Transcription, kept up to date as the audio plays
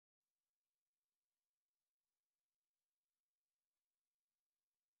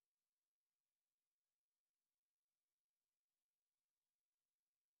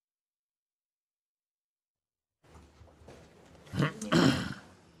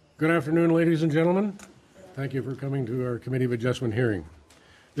Good afternoon, ladies and gentlemen. Thank you for coming to our Committee of Adjustment hearing.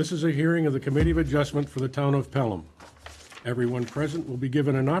 This is a hearing of the Committee of Adjustment for the Town of Pelham. Everyone present will be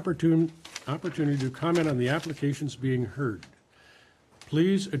given an opportunity to comment on the applications being heard.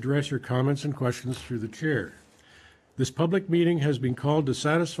 Please address your comments and questions through the chair. This public meeting has been called to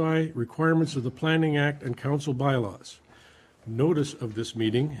satisfy requirements of the Planning Act and Council bylaws. Notice of this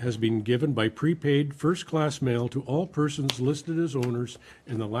meeting has been given by prepaid first-class mail to all persons listed as owners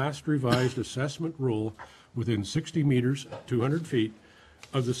in the last revised assessment roll within 60 meters, 200 feet,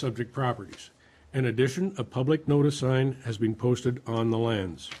 of the subject properties. In addition, a public notice sign has been posted on the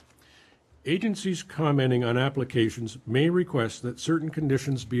lands. Agencies commenting on applications may request that certain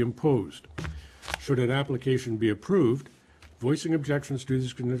conditions be imposed. Should an application be approved, voicing objections to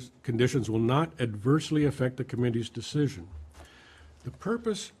these conditions will not adversely affect the committee's decision. The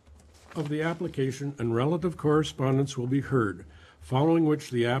purpose of the application and relative correspondence will be heard, following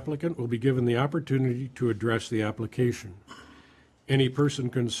which the applicant will be given the opportunity to address the application. Any person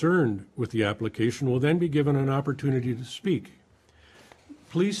concerned with the application will then be given an opportunity to speak.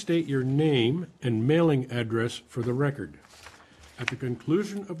 Please state your name and mailing address for the record. At the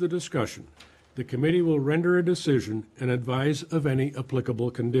conclusion of the discussion, the committee will render a decision and advise of any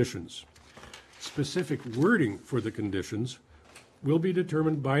applicable conditions. Specific wording for the conditions will be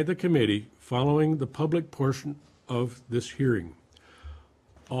determined by the committee following the public portion of this hearing.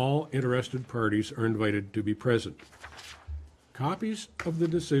 All interested parties are invited to be present. Copies of the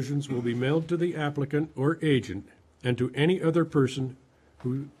decisions will be mailed to the applicant or agent and to any other person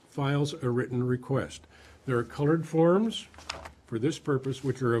who files a written request. There are colored forms for this purpose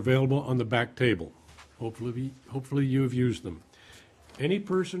which are available on the back table. Hopefully you have used them. Any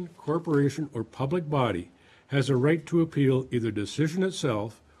person, corporation, or public body has a right to appeal either decision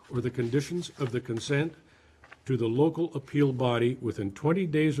itself or the conditions of the consent to the local appeal body within 20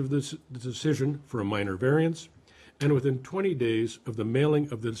 days of the decision for a minor variance and within 20 days of the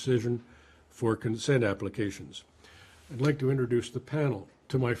mailing of the decision for consent applications. I'd like to introduce the panel.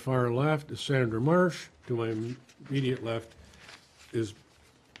 To my far left is Senator Marsh. To my immediate left is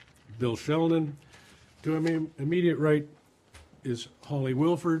Bill Sheldon. To my immediate right is Holly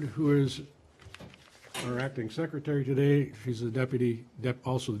Wilford, who is our acting secretary today. She's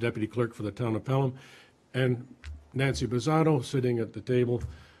also the deputy clerk for the town of Pelham, and Nancy Bizzato, sitting at the table,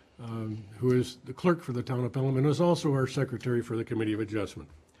 who is the clerk for the town of Pelham and is also our secretary for the Committee of Adjustment.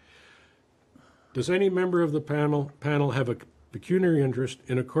 Does any member of the panel have a pecuniary interest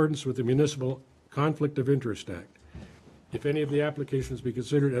in accordance with the Municipal Conflict of Interest Act? If any of the applications be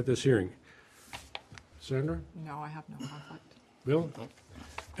considered at this hearing. Sandra? No, I have no conflict. Bill?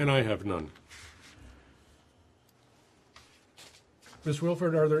 And I have none. Ms.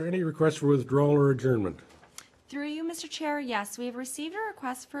 Wilford, are there any requests for withdrawal or adjournment? Through you, Mr. Chair, yes, we have received a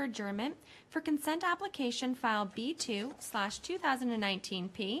request for adjournment for consent application file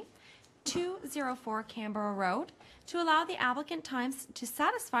B2/2019P 204 Canberra Road to allow the applicant time to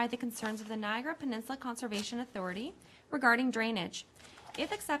satisfy the concerns of the Niagara Peninsula Conservation Authority regarding drainage.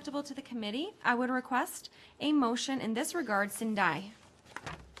 If acceptable to the committee, I would request a motion in this regard, sine die.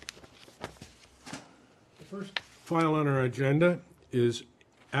 The first file on our agenda is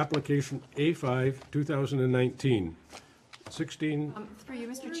application A5 2019 16. Through you,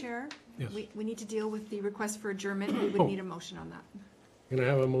 Mr. Chair, Yes. we need to deal with the request for adjournment. We would need a motion on that. Can I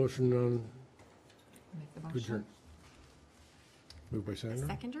have a motion on Make the to motion. adjourn? Moved by Sandra.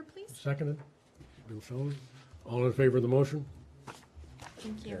 Seconder, please. Seconded. Bill Sheldon. All in favor of the motion?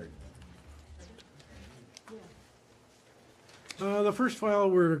 Thank you. The first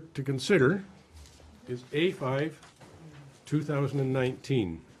file we're to consider is A5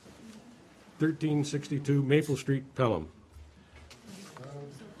 2019 1362 Maple Street, Pelham.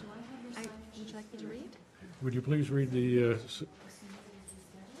 Would you like me to read? Would you please read the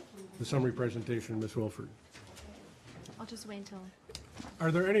summary presentation, Ms. Wilford? I'll just wait until. Are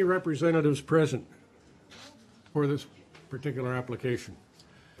there any representatives present for this particular application?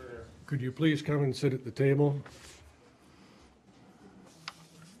 Could you please come and sit at the table?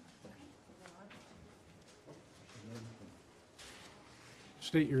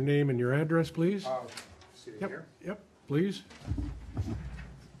 State your name and your address, please. Here. Yep, please.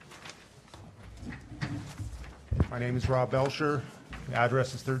 My name is Rob Belcher. The address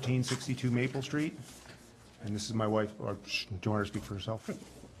is 1362 Maple Street. And this is my wife. Or, do you want her to speak for herself? I'm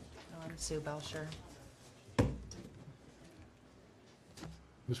Sue Belcher.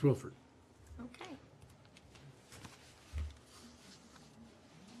 Ms. Wilford. Okay.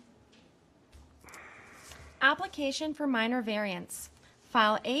 Application for minor variance.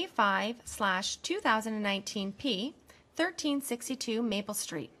 File A5/2019P 1362 Maple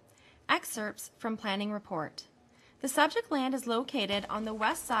Street. Excerpts from Planning Report. The subject land is located on the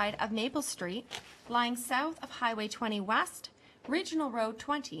west side of Maple Street, lying south of Highway 20 West, Regional Road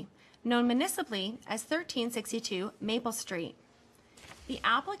 20, known municipally as 1362 Maple Street. The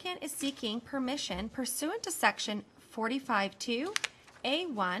applicant is seeking permission pursuant to Section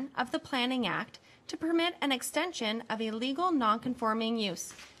 45(2)(a)(1) of the Planning Act to permit an extension of a legal non-conforming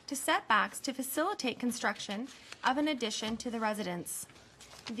use to setbacks to facilitate construction of an addition to the residence.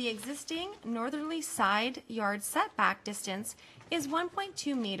 The existing northerly side yard setback distance is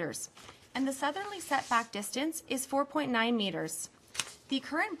 1.2 meters, and the southerly setback distance is 4.9 meters. The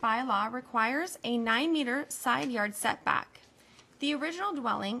current bylaw requires a 9-meter side yard setback. The original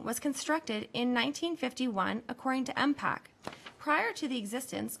dwelling was constructed in 1951 according to MPAC, prior to the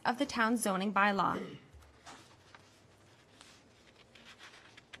existence of the town's zoning bylaw.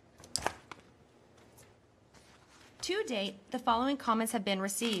 To date, the following comments have been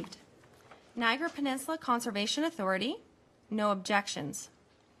received. Niagara Peninsula Conservation Authority, no objections.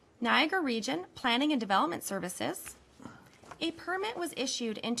 Niagara Region Planning and Development Services. A permit was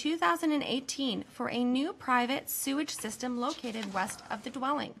issued in 2018 for a new private sewage system located west of the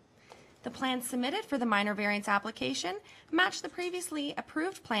dwelling. The plans submitted for the minor variance application match the previously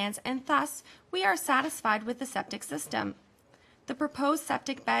approved plans, and thus we are satisfied with the septic system. The proposed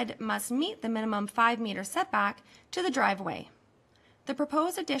septic bed must meet the minimum 5-meter setback to the driveway. The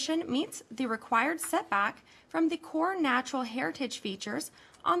proposed addition meets the required setback from the core natural heritage features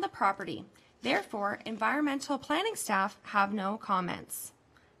on the property. Therefore, environmental planning staff have no comments.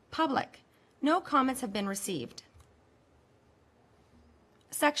 Public, no comments have been received.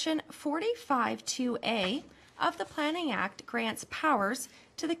 Section 45(2)(a) of the Planning Act grants powers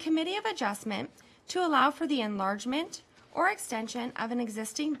to the Committee of Adjustment to allow for the enlargement or extension of an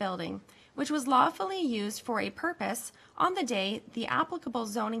existing building which was lawfully used for a purpose on the day the applicable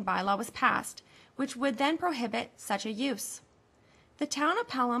zoning bylaw was passed, which would then prohibit such a use. The Town of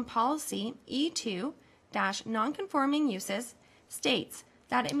Pelham Policy E2-Nonconforming Uses states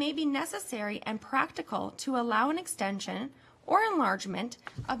that it may be necessary and practical to allow an extension or enlargement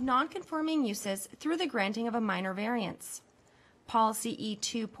of nonconforming uses through the granting of a minor variance. Policy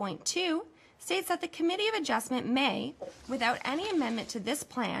E2.2 states that the Committee of Adjustment may, without any amendment to this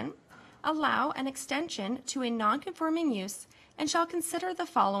plan, allow an extension to a nonconforming use and shall consider the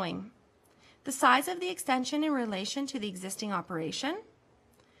following: the size of the extension in relation to the existing operation,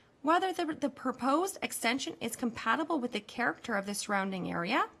 whether the proposed extension is compatible with the character of the surrounding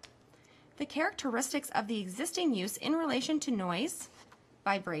area, the characteristics of the existing use in relation to noise,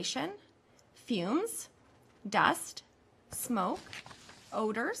 vibration, fumes, dust, smoke,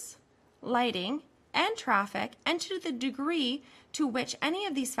 odors, lighting, and traffic, and to the degree to which any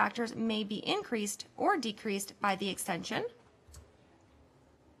of these factors may be increased or decreased by the extension.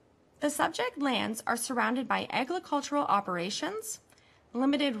 The subject lands are surrounded by agricultural operations,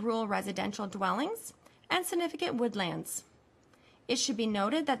 limited rural residential dwellings, and significant woodlands. It should be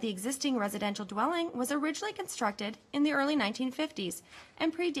noted that the existing residential dwelling was originally constructed in the early 1950s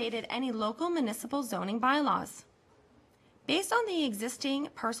and predated any local municipal zoning bylaws. Based on the existing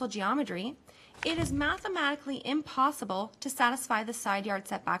parcel geometry, it is mathematically impossible to satisfy the side yard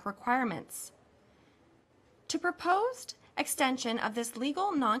setback requirements. To proposed extension of this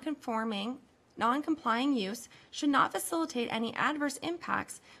legal non-complying use should not facilitate any adverse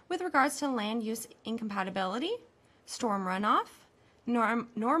impacts with regards to land use incompatibility, storm runoff,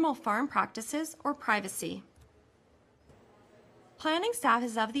 normal farm practices, or privacy. Planning staff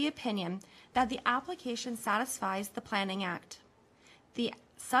is of the opinion that the application satisfies the Planning Act. The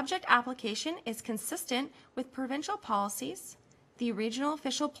subject application is consistent with provincial policies, the regional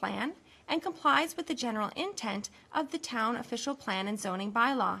official plan, and complies with the general intent of the town official plan and zoning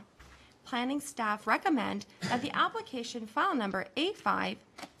bylaw. Planning staff recommend that the application file number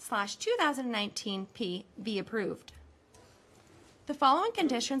A5/2019P be approved. The following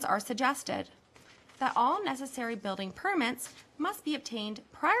conditions are suggested: that all necessary building permits must be obtained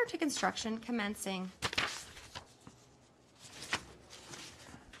prior to construction commencing.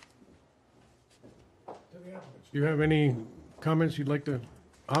 Do you have any comments you'd like to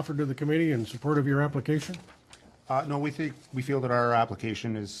offer to the committee in support of your application? No, we feel that our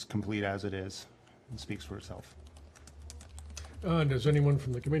application is complete as it is. It speaks for itself. Does anyone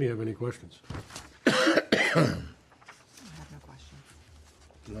from the committee have any questions? I have no questions.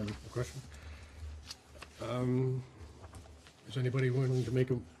 None. A question? Is anybody willing to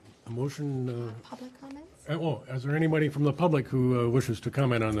make a motion? Public comments? Is there anybody from the public who wishes to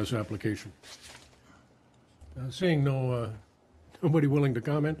comment on this application? Seeing nobody willing to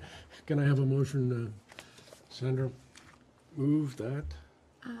comment, can I have a motion? Sandra, move that.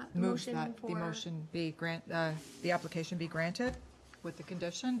 Moves Motion that the for- motion be the application be granted with the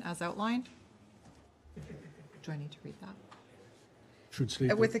condition as outlined. Do I need to read that? Should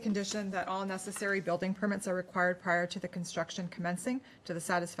state With that. the condition that all necessary building permits are required prior to the construction commencing to the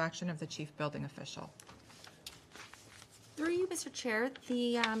satisfaction of the chief building official. Through you, Mr. Chair,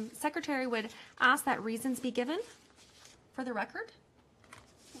 the secretary would ask that reasons be given for the record.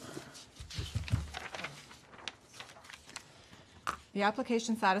 The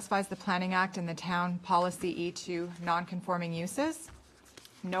application satisfies the Planning Act and the Town Policy E2 non-conforming uses.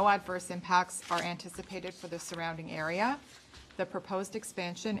 No adverse impacts are anticipated for the surrounding area. The proposed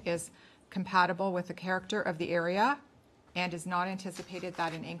expansion is compatible with the character of the area and is not anticipated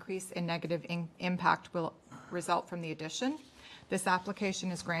that an increase in negative impact will result from the addition. This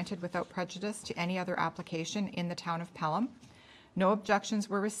application is granted without prejudice to any other application in the town of Pelham. No objections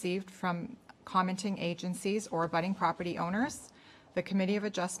were received from commenting agencies or abutting property owners. The Committee of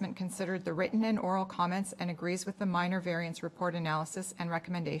Adjustment considered the written and oral comments and agrees with the minor variance report analysis and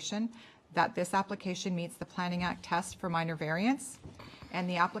recommendation that this application meets the Planning Act test for minor variance, and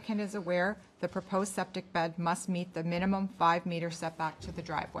the applicant is aware the proposed septic bed must meet the minimum 5-meter setback to the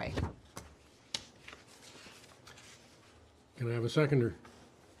driveway. Can I have a seconder?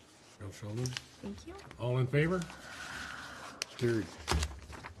 Bill Sheldon. Thank you. All in favor? Carried.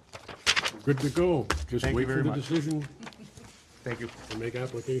 Good to go. Just Thank you wait for very the much. decision Thank you. and make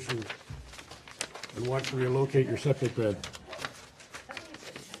application and watch where you locate your septic bed.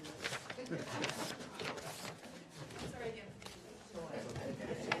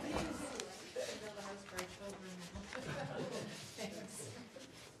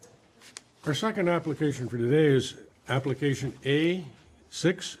 Our second application for today is application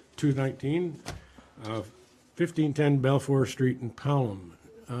A6-219, 1510 Balfour Street in Pelham.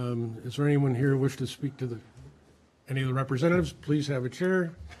 Is there anyone here who wish to speak to any of the representatives? Please have a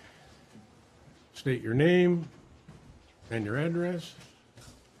chair. State your name and your address.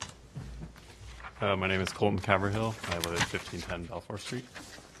 My name is Colton Caverhill. I live at 1510 Balfour Street.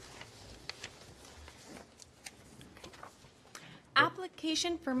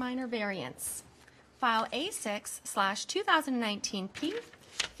 Application for minor variance. File A6/2019P,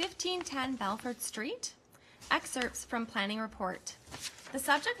 1510 Belford Street. Excerpts from Planning Report. The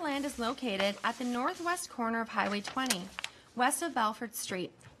subject land is located at the northwest corner of Highway 20, west of Belford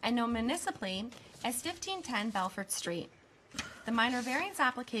Street, and known municipally as 1510 Belford Street. The minor variance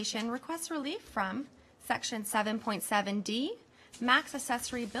application requests relief from Section 7.7D, max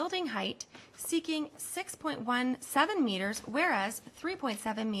accessory building height, seeking 6.17 meters, whereas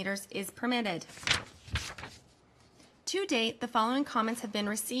 3.7 meters is permitted. To date, the following comments have been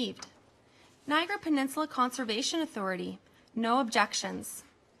received. Niagara Peninsula Conservation Authority, no objections.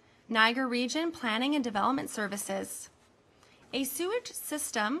 Niagara Region Planning and Development Services. A sewage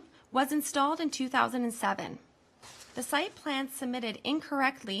system was installed in 2007. The site plan submitted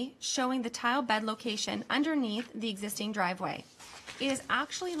incorrectly showing the tile bed location underneath the existing driveway. It is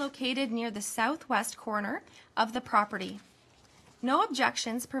actually located near the southwest corner of the property. No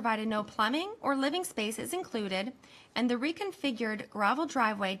objections, provided no plumbing or living space is included, and the reconfigured gravel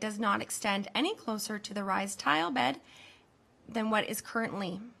driveway does not extend any closer to the raised tile bed than what is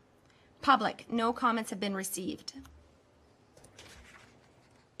currently. Public, no comments have been received.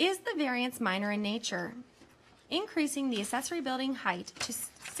 Is the variance minor in nature? Increasing the accessory building height to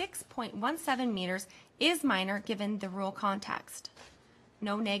 6.17 meters is minor given the rural context.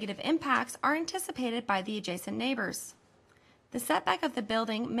 No negative impacts are anticipated by the adjacent neighbors. The setback of the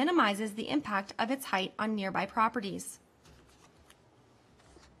building minimizes the impact of its height on nearby properties.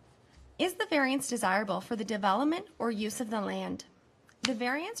 Is the variance desirable for the development or use of the land? The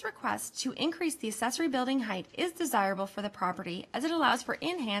variance request to increase the accessory building height is desirable for the property as it allows for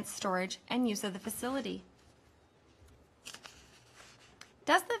enhanced storage and use of the facility.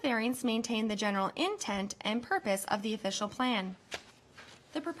 Does the variance maintain the general intent and purpose of the official plan?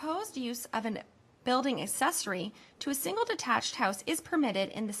 The proposed use of a building accessory to a single detached house is permitted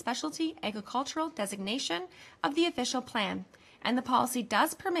in the specialty agricultural designation of the official plan, and the policy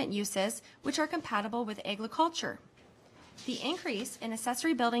does permit uses which are compatible with agriculture. The increase in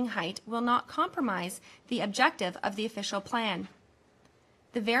accessory building height will not compromise the objective of the official plan.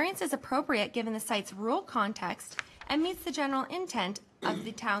 The variance is appropriate given the site's rural context and meets the general intent of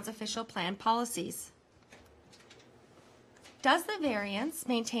the town's official plan policies. Does the variance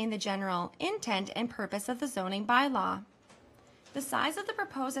maintain the general intent and purpose of the zoning bylaw? The size of the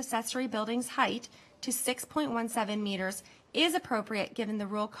proposed accessory building's height to 6.17 meters is appropriate given the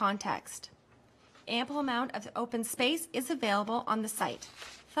rural context. Ample amount of open space is available on the site.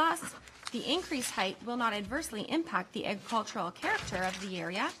 Thus, The increased height will not adversely impact the agricultural character of the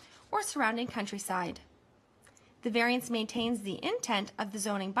area or surrounding countryside. The variance maintains the intent of the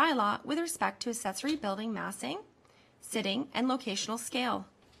zoning bylaw with respect to accessory building massing, sitting, and locational scale.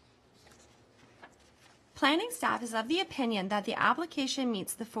 Planning staff is of the opinion that the application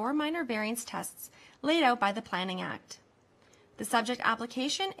meets the 4 minor variance tests laid out by the Planning Act. The subject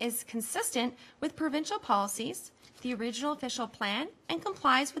application is consistent with provincial policies, the original official plan, and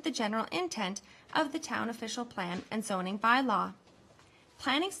complies with the general intent of the town official plan and zoning bylaw.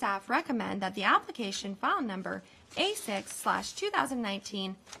 Planning staff recommend that the application file number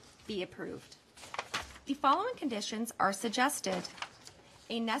A6/2019 be approved. The following conditions are suggested.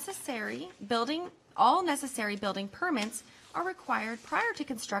 All necessary building permits are required prior to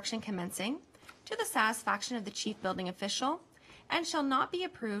construction commencing to the satisfaction of the chief building official and shall not be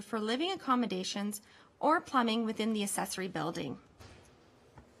approved for living accommodations or plumbing within the accessory building.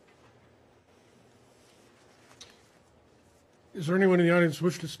 Is there anyone in the audience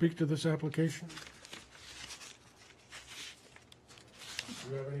wish to speak to this application? Do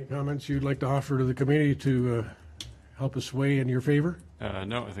you have any comments you'd like to offer to the committee to help us weigh in your favor?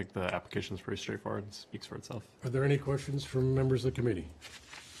 No, I think the application is pretty straightforward and speaks for itself. Are there any questions from members of the committee?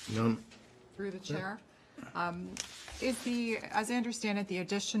 None. Through the chair. As I understand it, the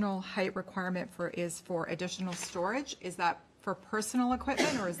additional height requirement is for additional storage. Is that for personal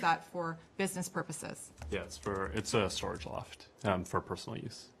equipment or is that for business purposes? Yeah, it's a storage loft for personal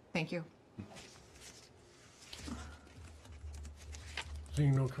use. Thank you.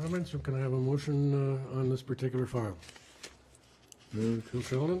 Seeing no comments, can I have a motion on this particular file? Move Phil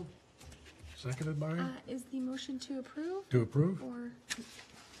Sheldon, seconded by? Is the motion to approve To approve? or?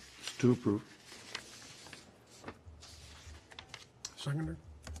 to approve. Seconder?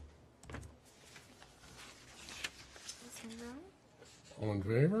 All in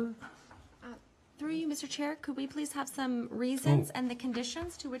favor? Through you, Mr. Chair, could we please have some reasons and the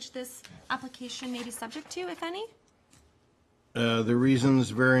conditions to which this application may be subject to, if any? The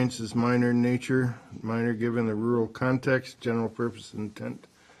reasons variance is minor in nature, minor given the rural context, general purpose and intent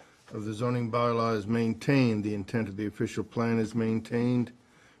of the zoning bylaw is maintained, the intent of the official plan is maintained,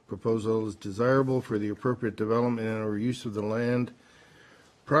 proposal is desirable for the appropriate development and or use of the land,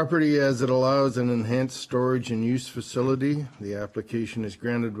 property as it allows an enhanced storage and use facility. The application is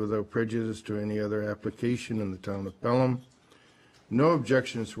granted without prejudice to any other application in the town of Pelham. No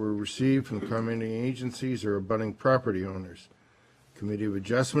objections were received from commenting agencies or abutting property owners. Committee of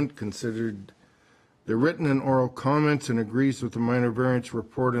Adjustment considered the written and oral comments and agrees with the minor variance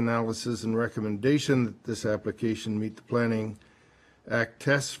report analysis and recommendation that this application meet the Planning Act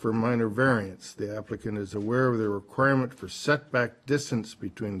tests for minor variance. The applicant is aware of the requirement for setback distance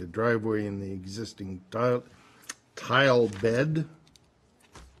between the driveway and the existing tile bed.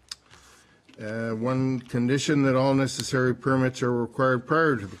 One condition that all necessary permits are required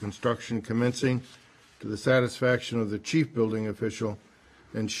prior to the construction commencing to the satisfaction of the chief building official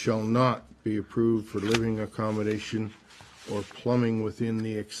and shall not be approved for living accommodation or plumbing within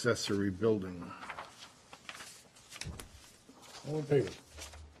the accessory building. All in favor?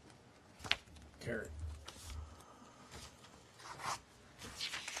 Carried.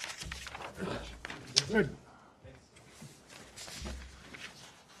 Good.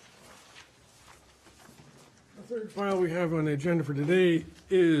 The third file we have on the agenda for today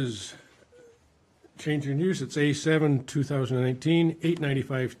is change in use. It's A7, 2019,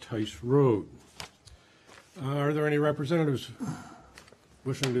 895 Tice Road. Are there any representatives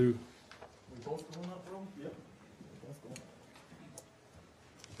wishing to?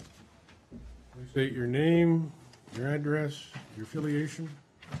 Please state your name, your address, your affiliation.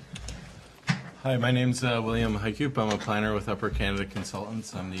 Hi, my name's William Hycoop. I'm a planner with Upper Canada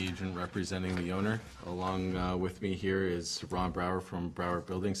Consultants. I'm the agent representing the owner. Along with me here is Ron Brower from Brower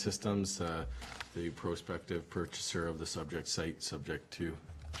Building Systems, the prospective purchaser of the subject site, subject to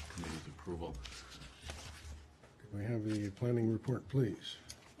committee's approval. Can we have the planning report, please?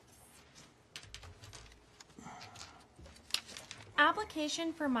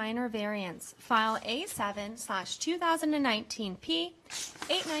 Application for minor variance, file A7/2019P,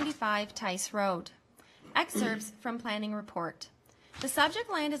 895 Tice Road. Excerpts from planning report. The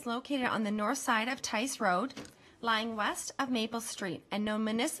subject land is located on the north side of Tice Road, lying west of Maple Street, and known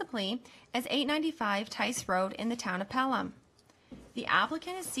municipally as 895 Tice Road in the town of Pelham. The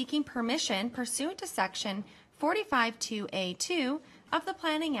applicant is seeking permission pursuant to section 45(2)(a)(2) of the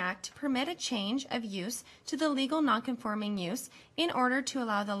Planning Act to permit a change of use to the legal nonconforming use in order to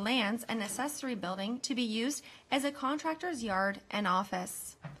allow the lands and accessory building to be used as a contractor's yard and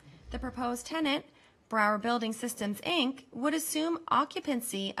office. The proposed tenant, Brower Building Systems, Inc., would assume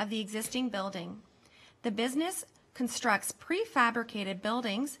occupancy of the existing building. The business constructs prefabricated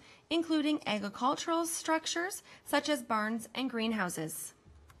buildings, including agricultural structures such as barns and greenhouses.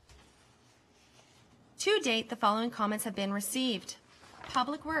 To date, the following comments have been received.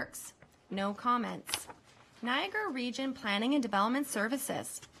 Public Works, no comments. Niagara Region Planning and Development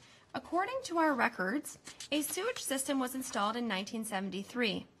Services. According to our records, a sewage system was installed in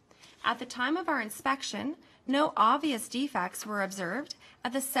 1973. At the time of our inspection, no obvious defects were observed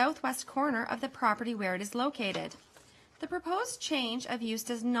at the southwest corner of the property where it is located. The proposed change of use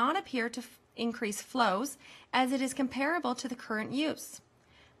does not appear to increase flows, as it is comparable to the current use.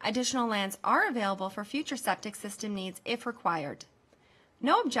 Additional lands are available for future septic system needs if required.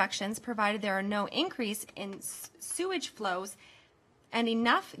 No objections, provided there are no increase in sewage flows and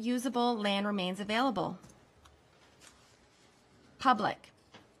enough usable land remains available. Public.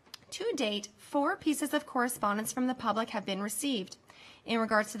 To date, 4 pieces of correspondence from the public have been received in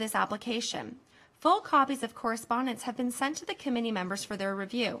regards to this application. Full copies of correspondence have been sent to the committee members for their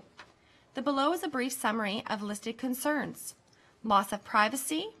review. The below is a brief summary of listed concerns: loss of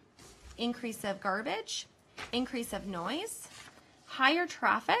privacy, increase of garbage, increase of noise, higher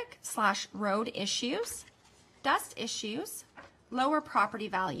traffic / road issues, dust issues, lower property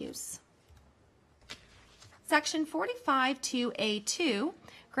values. Section 45(2)(a)(2)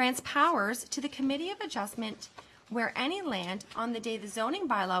 grants powers to the Committee of Adjustment where any land on the day the zoning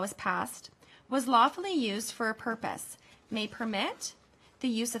bylaw was passed was lawfully used for a purpose, may permit the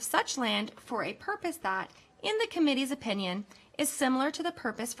use of such land for a purpose that, in the committee's opinion, is similar to the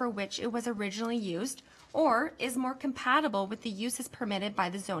purpose for which it was originally used or is more compatible with the uses permitted by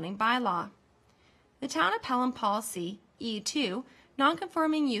the zoning bylaw. The Town of Pelham Policy, E2,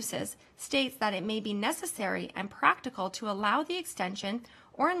 Nonconforming Uses, states that it may be necessary and practical to allow the extension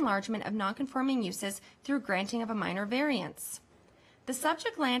or enlargement of nonconforming uses through granting of a minor variance. The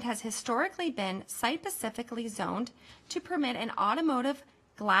subject land has historically been site-specifically zoned to permit an automotive,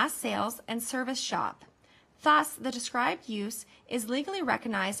 glass sales, and service shop. Thus, the described use is legally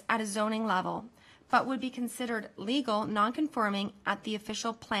recognized at a zoning level, but would be considered legal nonconforming at the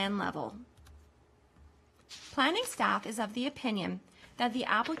official plan level. Planning staff is of the opinion that the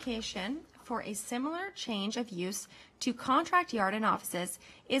application for a similar change of use to contract yard and offices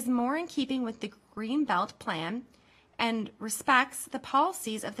is more in keeping with the Greenbelt Plan and respects the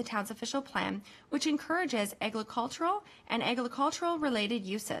policies of the town's official plan, which encourages agricultural and agricultural-related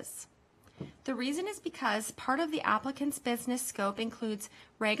uses. The reason is because part of the applicant's business scope includes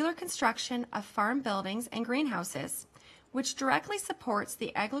regular construction of farm buildings and greenhouses, which directly supports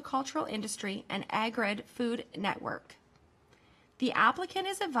the agricultural industry and agri food network. The applicant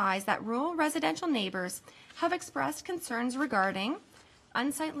is advised that rural residential neighbors have expressed concerns regarding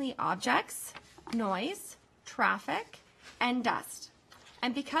unsightly objects, noise, traffic, and dust.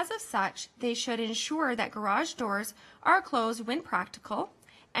 And because of such, they should ensure that garage doors are closed when practical,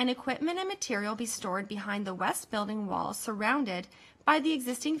 and equipment and material be stored behind the west building wall surrounded by the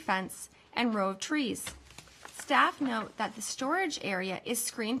existing fence and row of trees. Staff note that the storage area is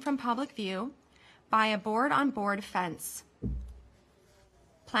screened from public view by a board-on-board fence.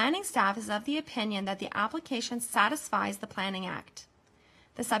 Planning staff is of the opinion that the application satisfies the Planning Act.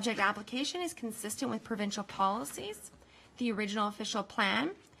 The subject application is consistent with provincial policies, the original official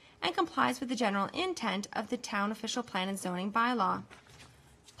plan, and complies with the general intent of the town official plan and zoning bylaw.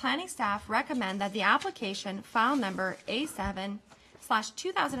 Planning staff recommend that the application, file number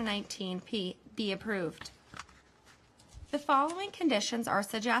A7/2019P, be approved. The following conditions are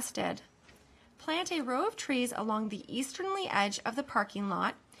suggested. Plant a row of trees along the easterly edge of the parking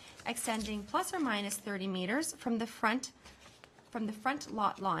lot, extending plus or minus 30 meters from the front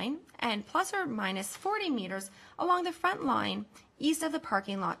lot line and plus or minus 40 meters along the front line east of the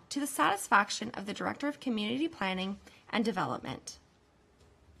parking lot to the satisfaction of the Director of Community Planning and Development.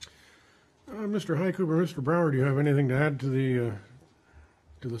 Mr. Highcoup or Mr. Brower, do you have anything to add to the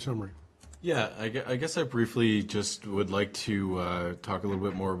summary? Yeah, I guess I briefly just would like to talk a little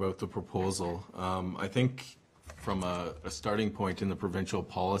bit more about the proposal. I think from a starting point in the provincial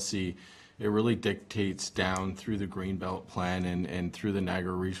policy, it really dictates down through the Greenbelt Plan and through the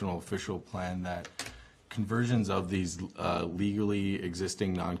Niagara Regional Official Plan that conversions of these legally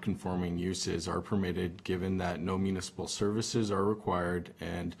existing non-conforming uses are permitted, given that no municipal services are required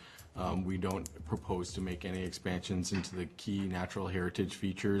and we don't propose to make any expansions into the key natural heritage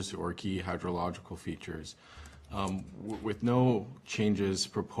features or key hydrological features. With no changes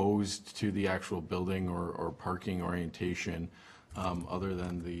proposed to the actual building or parking orientation, other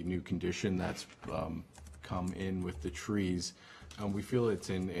than the new condition that's come in with the trees. We feel it's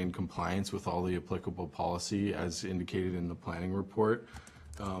in compliance with all the applicable policy as indicated in the planning report.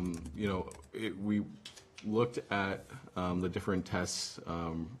 We looked at the different tests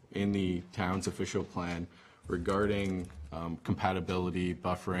in the town's official plan regarding compatibility,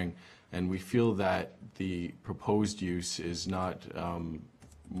 buffering, and we feel that the proposed use is not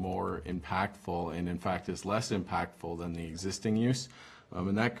more impactful, and in fact is less impactful than the existing use.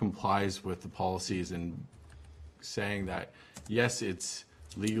 And that complies with the policies in saying that, yes, it's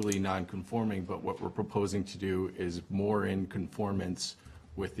legally non-conforming, but what we're proposing to do is more in conformance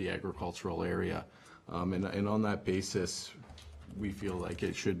with the agricultural area. And on that basis, we feel like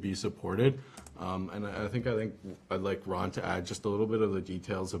it should be supported. And I think I'd like Ron to add just a little bit of the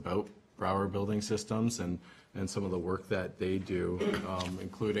details about Brower Building Systems and some of the work that they do,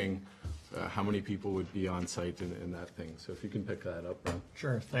 including how many people would be on site and that thing. So if you can pick that up, Ron.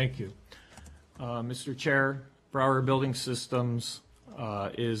 Sure, thank you. Mr. Chair, Brower Building Systems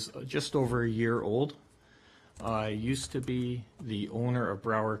is just over a year old. I used to be the owner of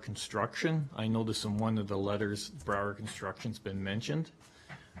Brower Construction. I noticed in one of the letters Brower Construction's been mentioned.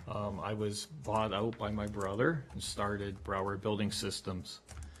 I was bought out by my brother and started Brower Building Systems.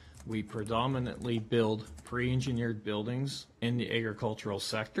 We predominantly build pre-engineered buildings in the agricultural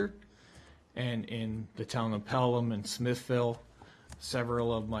sector, and in the town of Pelham and Smithville,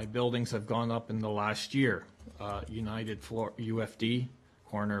 several of my buildings have gone up in the last year. UFD,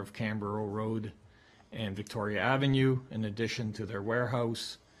 corner of Canberra Road and Victoria Avenue, in addition to their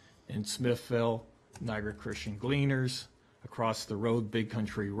warehouse. In Smithville, Niagara Christian Gleaners. Across the road, Big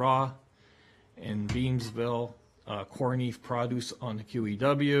Country Raw. In Beamsville, Corneef Produce on the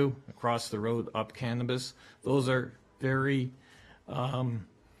QEW. Across the road, Up Cannabis. Those are very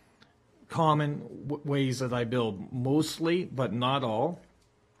common ways that I build. Mostly, but not all,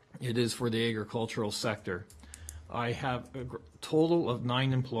 it is for the agricultural sector. I have a total of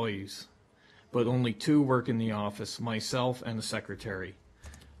 9 employees, but only 2 work in the office, myself and the secretary.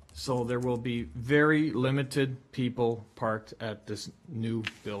 So there will be very limited people parked at this new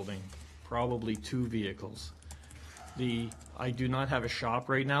building, probably 2 vehicles. I do not have a shop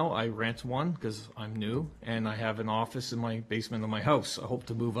right now. I rent one because I'm new, and I have an office in my basement of my house. I hope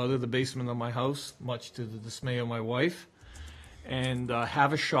to move out of the basement of my house, much to the dismay of my wife, and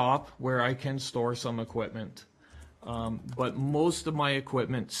have a shop where I can store some equipment. But most of my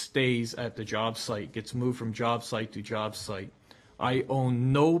equipment stays at the job site, gets moved from job site to job site. I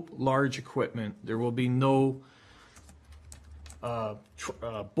own no large equipment. There will be no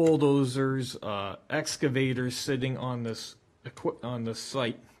bulldozers, excavators sitting on this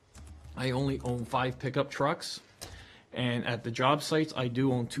site. I only own 5 pickup trucks, and at the job sites I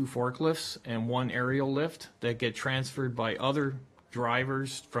do own 2 forklifts and 1 aerial lift that get transferred by other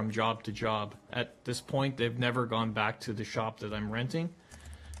drivers from job to job. At this point, they've never gone back to the shop that I'm renting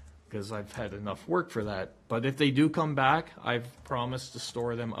because I've had enough work for that. But if they do come back, I've promised to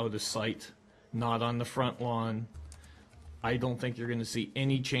store them out of sight, not on the front lawn. I don't think you're going to see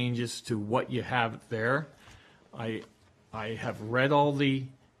any changes to what you have there. I have read all the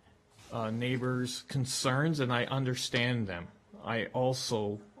neighbors' concerns, and I understand them. I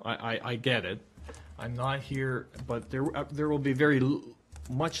get it. I'm not here, but there will be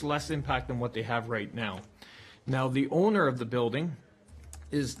much less impact than what they have right now. Now, the owner of the building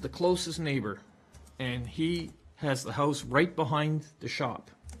is the closest neighbor, and he has the house right behind the shop.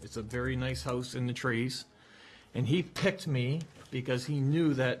 It's a very nice house in the trees, and he picked me because he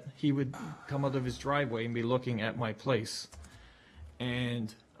knew that he would come out of his driveway and be looking at my place.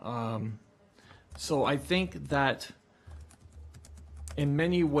 And so I think that in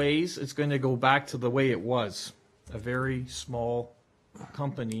many ways, it's going to go back to the way it was, a very small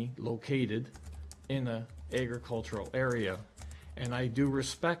company located in an agricultural area. And I do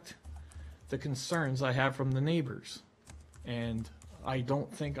respect the concerns I have from the neighbors. And I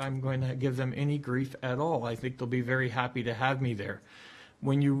don't think I'm going to give them any grief at all. I think they'll be very happy to have me there.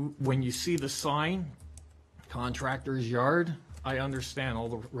 When you see the sign, contractor's yard, I understand all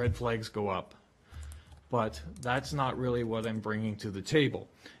the red flags go up. But that's not really what I'm bringing to the table.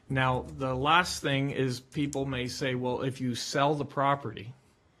 Now, the last thing is people may say, well, if you sell the property,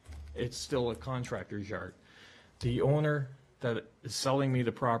 it's still a contractor's yard. The owner that is selling me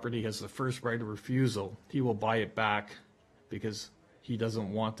the property has the first right of refusal. He will buy it back because he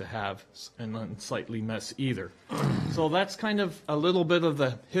doesn't want to have an unsightly mess either. So that's kind of a little bit of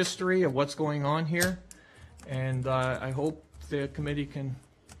the history of what's going on here. And I hope the committee can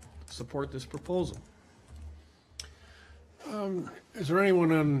support this proposal. Is there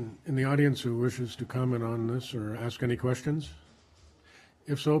anyone in the audience who wishes to comment on this or ask any questions?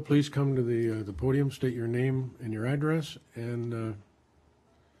 If so, please come to the podium, state your name and your address, and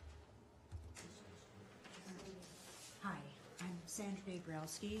Hi, I'm Sandra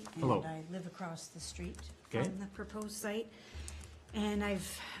Gabrielski, Hello. and I live across the street Okay. from the proposed site. And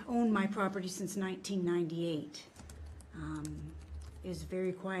I've owned my property since 1998. It was a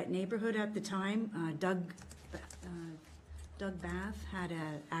very quiet neighborhood at the time. Doug Bath had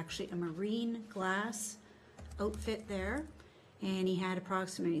actually a marine glass outfit there, and he had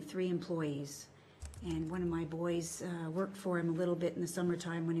approximately 3 employees. And one of my boys worked for him a little bit in the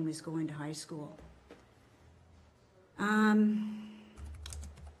summertime when he was going to high school. I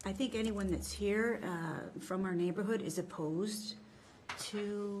think anyone that's here from our neighborhood is opposed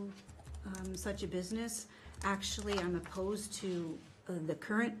to such a business. Actually, I'm opposed to the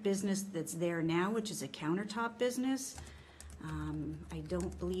current business that's there now, which is a countertop business. I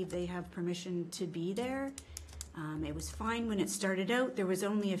don't believe they have permission to be there. It was fine when it started out. There was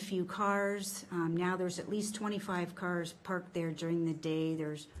only a few cars. Now there's at least 25 cars parked there during the day.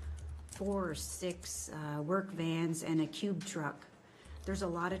 There's 4 or 6 work vans and a cube truck. There's a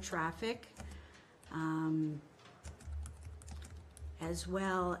lot of traffic, as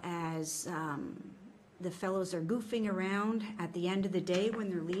well as the fellows are goofing around at the end of the day when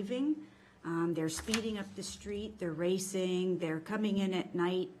they're leaving. They're speeding up the street, they're racing, they're coming in at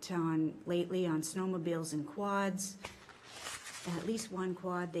night lately on snowmobiles and quads. At least one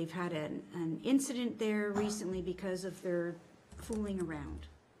quad. They've had an incident there recently because of their fooling around.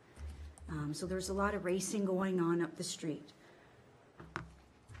 So there's a lot of racing going on up the street.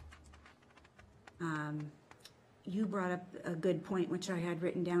 You brought up a good point, which I had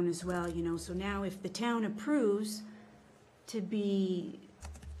written down as well, so now if the town approves to be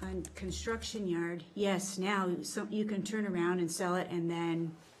a construction yard, yes, now you can turn around and sell it, and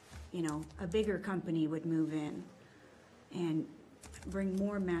then, a bigger company would move in and bring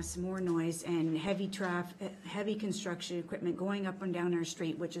more mess, more noise, and heavy construction equipment going up and down our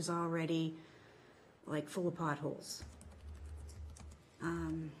street, which is already like full of potholes.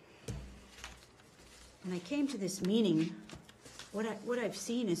 When I came to this meeting, what I've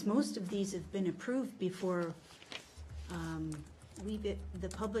seen is most of these have been approved before the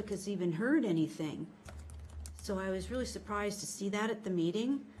public has even heard anything. So I was really surprised to see that at the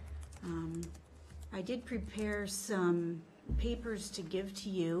meeting. I did prepare some papers to give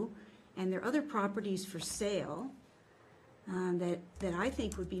to you, and there are other properties for sale that I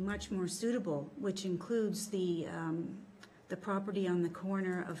think would be much more suitable, which includes the property on the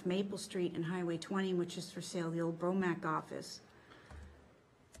corner of Maple Street and Highway 20, which is for sale, the old Bromac office.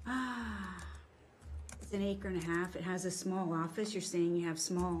 It's an 1.5 acres. It has a small office. You're saying you have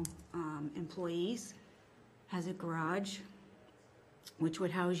small employees. Has a garage, which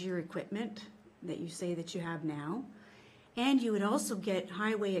would house your equipment that you say that you have now. And you would also get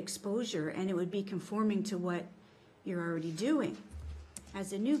highway exposure, and it would be conforming to what you're already doing.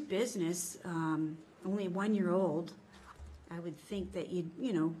 As a new business, only 1 year old, I would think that you'd,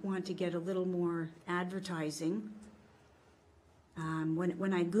 want to get a little more advertising.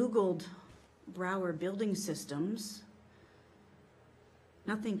 When I Googled Brower Building Systems,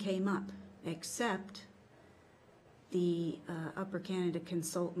 nothing came up except the Upper Canada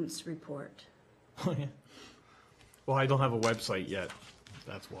Consultants report. Oh, yeah. Well, I don't have a website yet.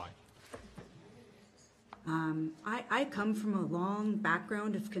 That's why. I come from a long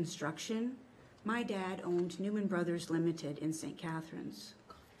background of construction. My dad owned Newman Brothers Limited in St. Catharines.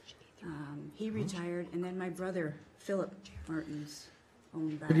 He retired, and then my brother, Philip Martins,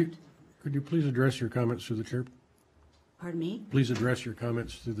 owned that. could you please address your comments through the chair? Pardon me? Please address your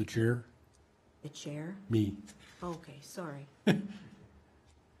comments through the chair. The chair? Me. Okay, sorry.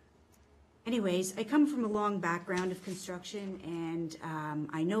 Anyways, I come from a long background of construction, and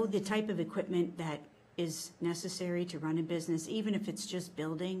I know the type of equipment that is necessary to run a business, even if it's just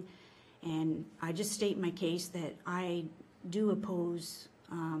building. And I just state my case that I do oppose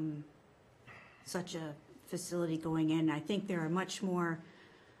such a facility going in. I think there are much more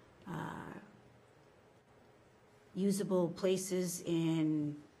usable places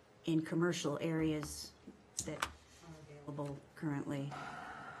in commercial areas that are available currently.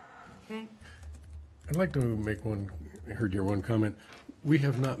 Okay? I'd like to make I heard your one comment. We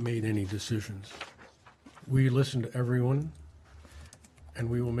have not made any decisions. We listened to everyone, and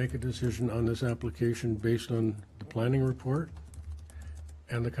we will make a decision on this application based on the planning report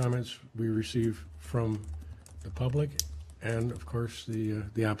and the comments we receive from the public and, of course,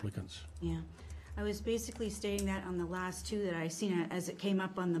 the applicants. Yeah. I was basically stating that on the last 2 that I seen as it came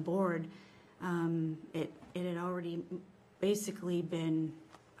up on the board. It had already basically been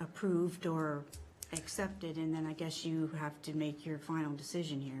approved or accepted, and then I guess you have to make your final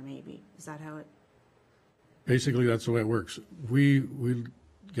decision here, maybe. Is that how it? Basically, that's the way it works. We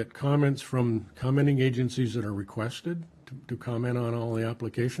get comments from commenting agencies that are requested to comment on all the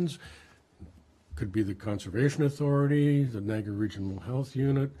applications. Could be the Conservation Authority, the Niagara Regional Health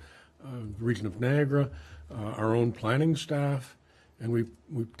Unit, Region of Niagara, our own planning staff, and we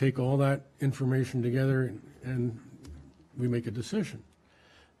take all that information together and we make a decision.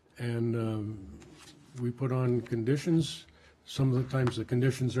 And we put on conditions. Some of the times the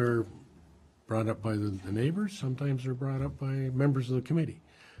conditions are brought up by the neighbors, sometimes they're brought up by members of the committee.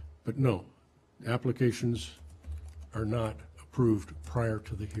 But no, applications are not approved prior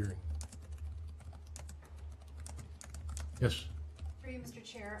to the hearing. Yes? Through you, Mr.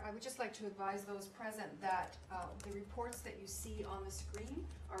 Chair, I would just like to advise those present that the reports that you see on the screen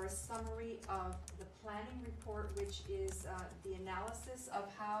are a summary of the planning report, which is the analysis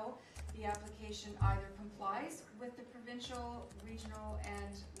of how the application either complies with the provincial, regional,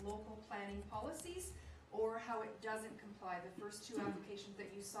 and local planning policies, or how it doesn't comply. The first two applications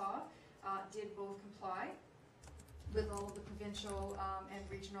that you saw did both comply with all of the provincial and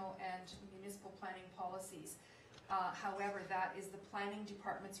regional and municipal planning policies. However, that is the planning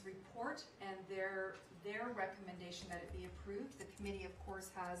department's report and their recommendation that it be approved. The committee, of course,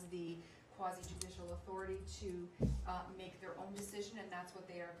 has the quasi-judicial authority to make their own decision, and that's what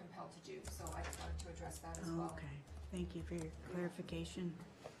they are compelled to do. So I just wanted to address that as well. Okay, thank you for your clarification.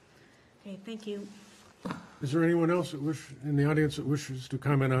 Okay, thank you. Is there anyone else in the audience that wishes to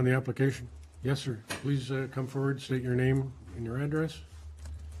comment on the application? Yes, sir. Please come forward, state your name and your address.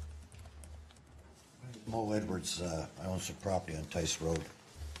 Mo Edwards, I own some property on Tice Road,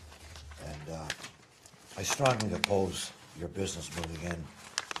 and I strongly oppose your business moving in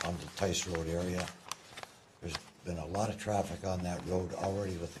on the Tice Road area. There's been a lot of traffic on that road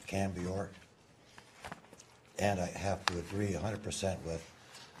already with the Cambior, and I have to agree 100% with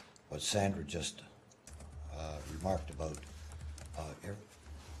what Sandra just remarked about.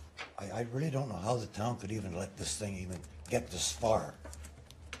 I really don't know how the town could even let this thing even get this far.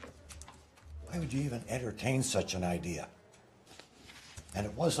 Why would you even entertain such an idea? And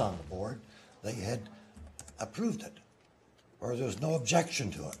it was on the board. They had approved it, or there was no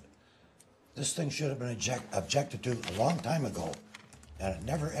objection to it. This thing should have been objected to a long time ago, and it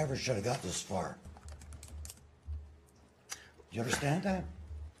never ever should have got this far. Do you understand that?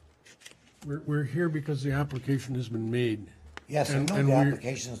 We're here because the application has been made. Yes, I know the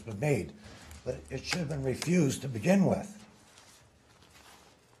application has been made, but it should have been refused to begin with.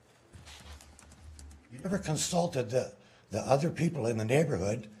 You never consulted the other people in the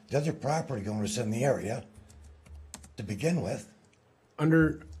neighborhood, the other property owners in the area, to begin with.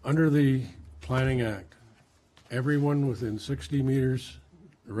 Under the Planning Act, everyone within 60 meters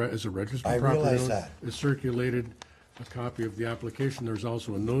as a registered I property realize owner that. is circulated a copy of the application. There's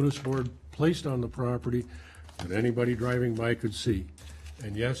also a notice board placed on the property that anybody driving by could see.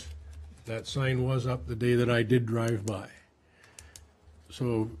 And yes, that sign was up the day that I did drive by.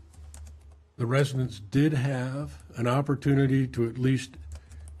 So the residents did have an opportunity to at least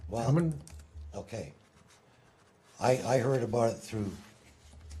come and... Okay. I heard about it through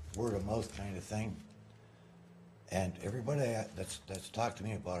word of mouth kind of thing. And everybody that's talked to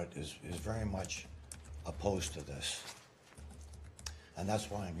me about it is very much opposed to this. And that's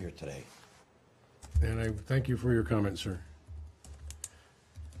why I'm here today. And I thank you for your comment, sir.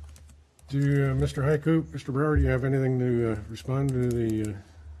 Mr. Haiku, Mr. Brower, do you have anything to respond to the...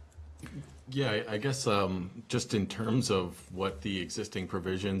 Yeah, I guess just in terms of what the existing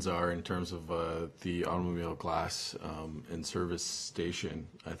provisions are in terms of the automobile glass and service station,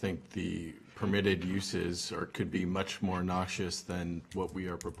 I think the permitted uses could be much more noxious than what we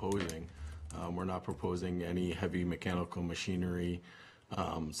are proposing. We're not proposing any heavy mechanical machinery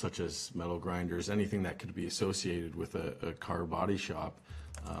such as metal grinders, anything that could be associated with a car body shop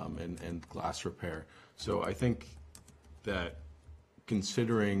and glass repair. So I think that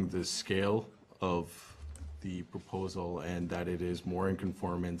considering the scale of the proposal and that it is more in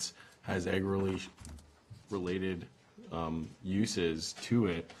conformance, has ag-related uses to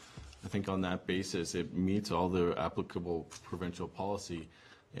it, I think on that basis it meets all the applicable provincial policy.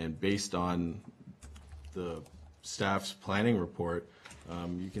 And based on the staff's planning report,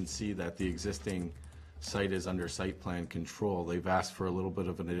 you can see that the existing site is under site plan control. They've asked for a little bit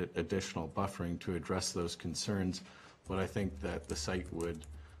of an additional buffering to address those concerns, but I think that the site would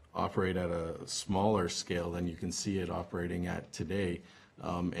operate at a smaller scale than you can see it operating at today.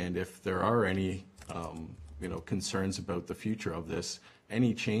 And if there are any concerns about the future of this,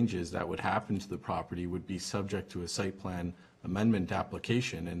 any changes that would happen to the property would be subject to a site plan amendment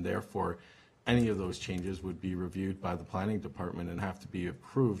application, and therefore any of those changes would be reviewed by the planning department and have to be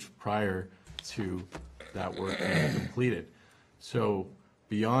approved prior to that work being completed. So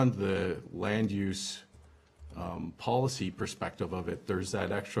beyond the land use policy perspective of it, there's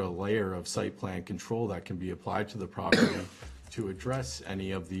that extra layer of site plan control that can be applied to the property to address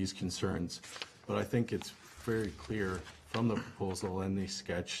any of these concerns. But I think it's very clear from the proposal and the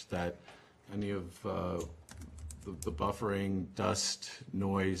sketch that any of the buffering, dust,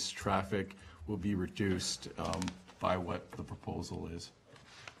 noise, traffic will be reduced by what the proposal is.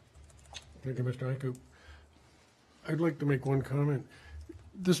 Thank you, Mr. Iku. I'd like to make one comment.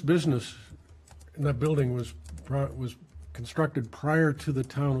 This business in that building was constructed prior to the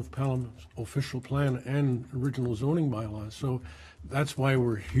town of Pelham's official plan and original zoning bylaws, so that's why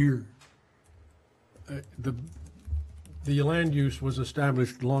we're here. The land use was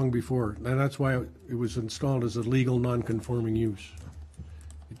established long before, and that's why it was installed as a legal non-conforming use.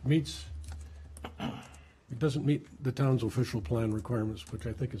 It doesn't meet the town's official plan requirements, which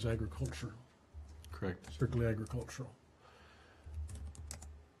I think is agricultural. Correct. Strictly agricultural.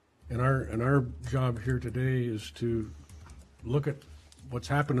 And our job here today is to look at what's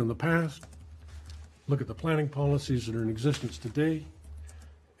happened in the past, look at the planning policies that are in existence today,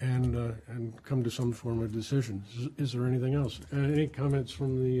 and come to some form of decision. Is there anything else? Any comments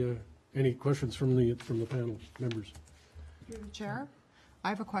from the, any questions from the panel members? Through the chair, I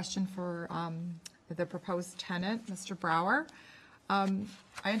have a question for the proposed tenant, Mr. Brower. I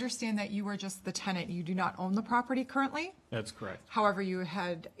understand that you are just the tenant. You do not own the property currently. That's correct. However, you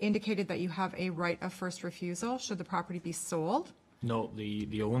had indicated that you have a right of first refusal should the property be sold, No,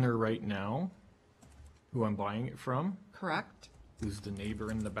 the owner right now, who I'm buying it from, correct? who's the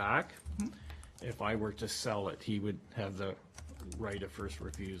neighbor in the back, if I were to sell it, he would have the right of first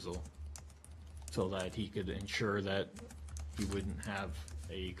refusal so that he could ensure that he wouldn't have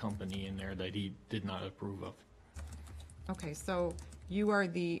a company in there that he did not approve of. Okay, so you are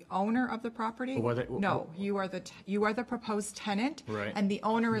the owner of the property? No, you are the proposed tenant. Right. And the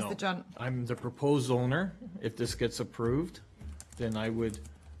owner is No, the I'm the proposed owner. If this gets approved, then I would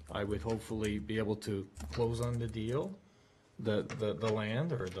hopefully be able to close on the deal, the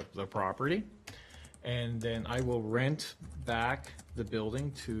land or the property. And then I will rent back the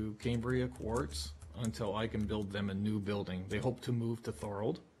building to Cambria Quartz until I can build them a new building. They hope to move to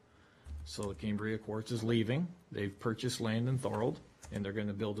Thorold. So Cambria Quartz is leaving. They've purchased land in Thorold, and they're going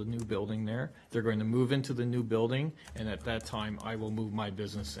to build a new building there. They're going to move into the new building, and at that time, I will move my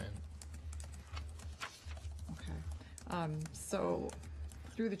business in. Okay. So,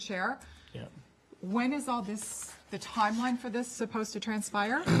 through the chair, Yeah. when is all this, the timeline for this supposed to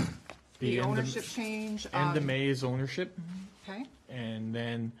transpire? The end of- ownership change? End of May is ownership, Okay, and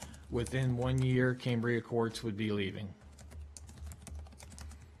then within 1 year, Cambria Quartz would be leaving.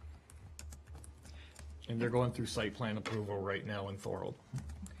 And they're going through site plan approval right now in Thorold.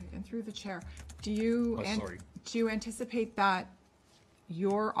 okay, and through the chair, do you Sorry. anticipate that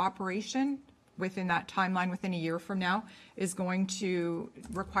your operation within that timeline, within a year from now, is going to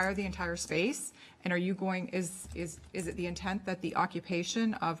require the entire space? And are you going, is it the intent that the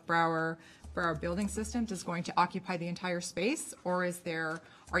occupation of Brower Building Systems is going to occupy the entire space? Or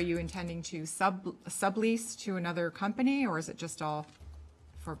are you intending to sublease to another company, or is it just all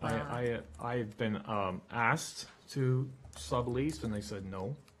for Brower? I've been asked to sublease, and they said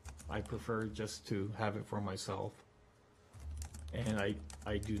no. I prefer just to have it for myself. And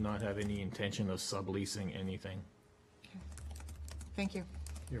I do not have any intention of subleasing anything. Thank you.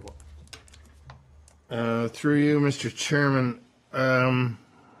 You're welcome. Through you, Mr. Chairman,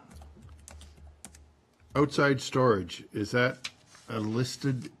 outside storage, is that a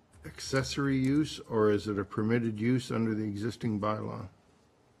listed accessory use, or is it a permitted use under the existing bylaw?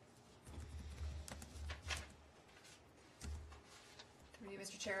 Through you,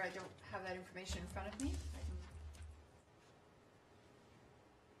 Mr. Chair, I don't have that information in front of me.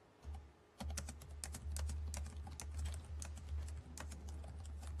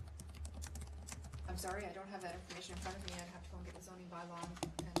 I'm sorry, I don't have that information in front of me. I'd have to go and get the zoning bylaw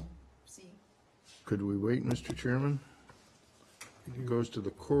and see. Could we wait, Mr. Chairman? It goes to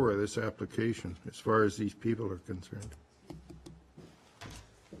the core of this application, as far as these people are concerned.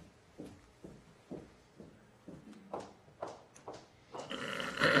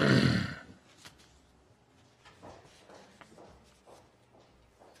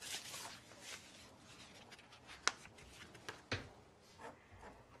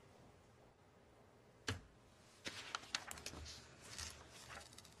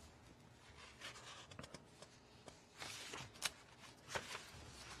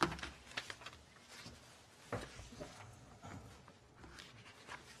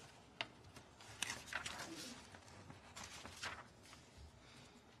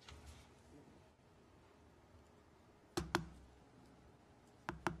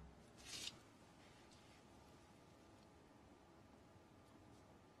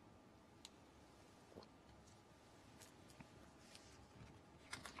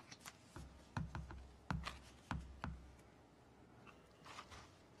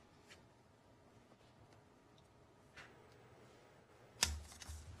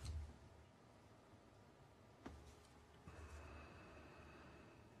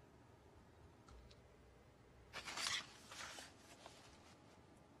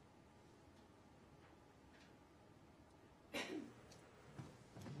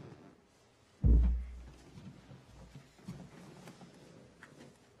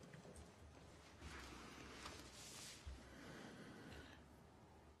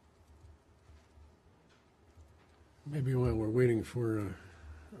 maybe while we're waiting for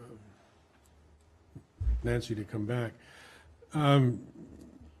Nancy to come back,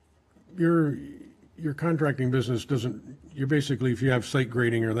 your contracting business doesn't, you're basically, if you have site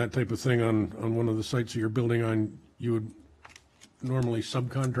grading or that type of thing on one of the sites that you're building on, you would normally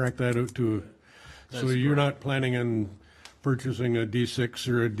subcontract that out to, so That's you're correct. not planning on purchasing a D6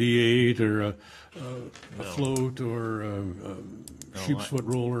 or a D8 or a float or a sheep's foot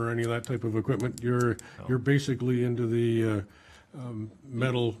roller or any of that type of equipment? You're basically into the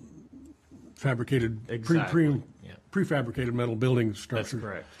metal fabricated, Exactly, yeah. prefabricated metal building That's structure.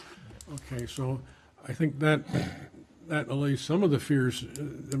 correct. Okay, so I think that allays some of the fears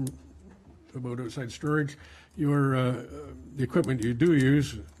about outside storage. The equipment you do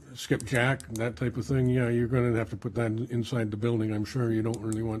use, skipjack, that type of thing, yeah, you're going to have to put that inside the building. I'm sure you don't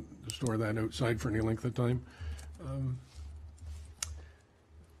really want to store that outside for any length of time.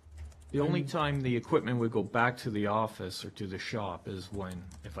 The only time the equipment would go back to the office or to the shop is when,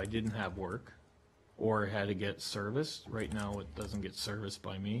 if I didn't have work or had to get serviced. Right now, it doesn't get serviced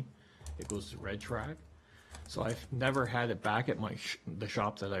by me. It goes to Red Track. So I've never had it back at the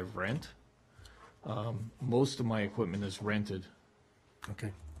shop that I rent. Most of my equipment is rented.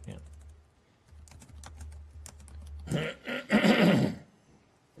 Okay. Yeah. Might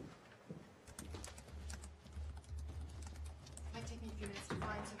take me a few minutes to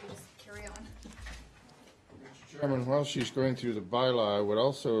find, so we just carry on. Chairman, while she's going through the bylaw, I would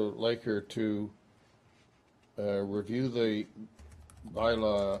also like her to review the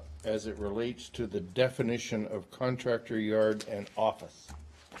bylaw as it relates to the definition of contractor yard and office.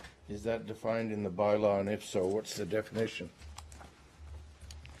 Is that defined in the bylaw, and if so, what's the definition?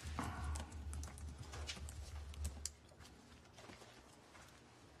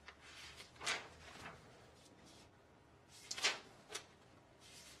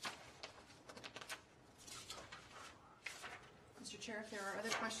 Mr. Chair, if there are other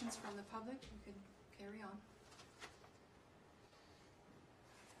questions from the public, you can carry on.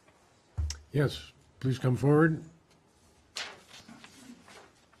 Yes, please come forward.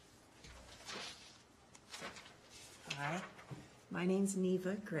 Hi, my name's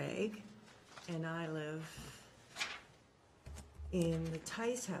Neva Gregg, and I live in the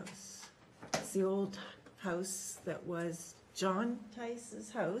Tice house. It's the old house that was John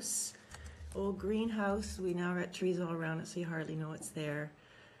Tice's house, old greenhouse. We now got trees all around it, so you hardly know it's there.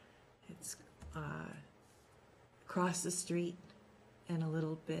 It's across the street and a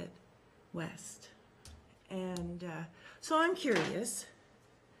little bit west. And so I'm curious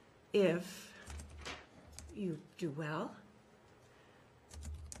if you do well,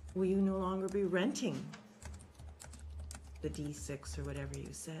 will you no longer be renting the D6 or whatever you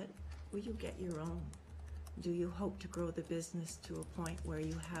said? Will you get your own? Do you hope to grow the business to a point where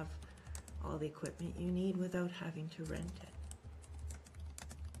you have all the equipment you need without having to rent it?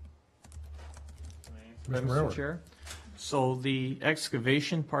 Mr. Chair? So the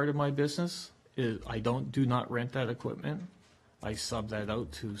excavation part of my business is, I do not rent that equipment. I sub that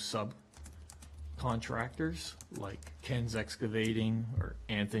out to subcontractors like Ken's Excavating or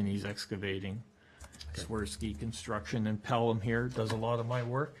Anthony's Excavating. Swirsky Construction in Pelham here does a lot of my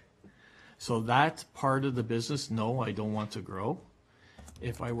work. So that part of the business, no, I don't want to grow.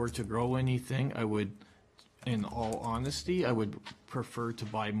 If I were to grow anything, I would, in all honesty, I would prefer to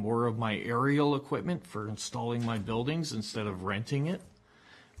buy more of my aerial equipment for installing my buildings instead of renting it.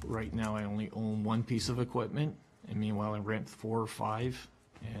 Right now, I only own one piece of equipment, and meanwhile, I rent 4 or 5,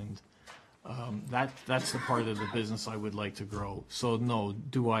 and that's the part of the business I would like to grow. So no,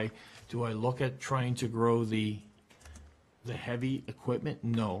 do I look at trying to grow the heavy equipment?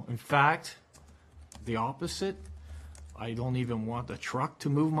 No. In fact, the opposite. I don't even want a truck to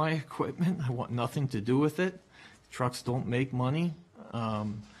move my equipment. I want nothing to do with it. Trucks don't make money.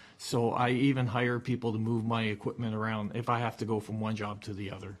 So I even hire people to move my equipment around if I have to go from one job to the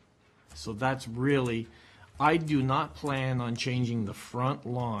other. So that's really, I do not plan on changing the front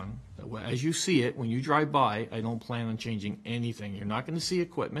lawn. As you see it, when you drive by, I don't plan on changing anything. You're not going to see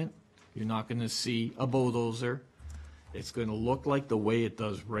equipment. You're not going to see a bulldozer. It's going to look like the way it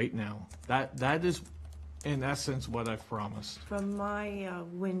does right now. That is, in essence, what I've promised. From my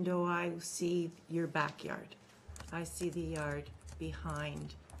window, I see your backyard. I see the yard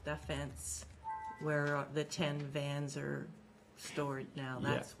behind the fence where the 10 vans are stored now.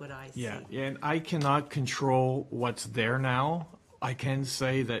 That's what I see. Yeah, and I cannot control what's there now. I can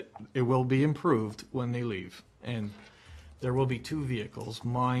say that it will be improved when they leave. And there will be 2 vehicles,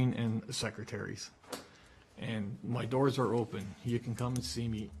 mine and the secretary's. And my doors are open. You can come and see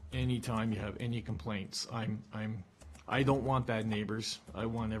me anytime you have any complaints. I don't want bad neighbors. I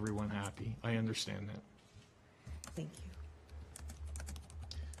want everyone happy. I understand that. Thank you.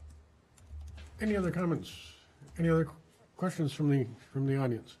 Any other comments? Any other questions from the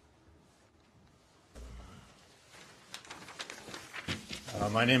audience?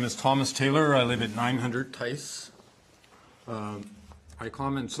 My name is Thomas Taylor. I live at 900 Tice. My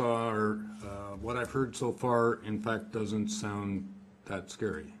comments are, what I've heard so far, in fact, doesn't sound that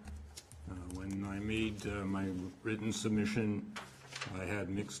scary. When I made my written submission, I had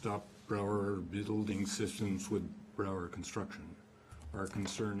mixed up Brower Building Systems with Brower Construction. Our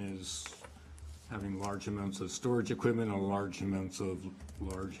concern is having large amounts of storage equipment and large amounts of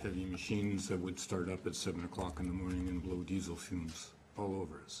large heavy machines that would start up at 7 o'clock in the morning and blow diesel fumes all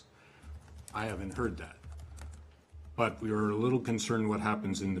over us. I haven't heard that. But we are a little concerned what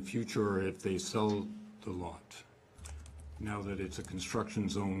happens in the future if they sell the lot. Now that it's a construction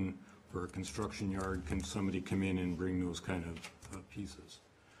zone or a construction yard, can somebody come in and bring those kind of pieces?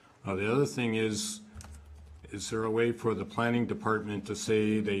 The other thing is there a way for the planning department to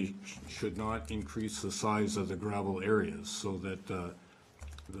say they should not increase the size of the gravel areas so that the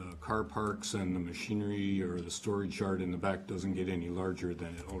car parks and the machinery or the storage yard in the back doesn't get any larger than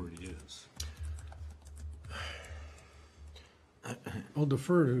it already is? I'll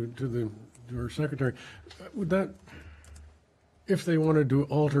defer to our secretary. Would that, if they wanted to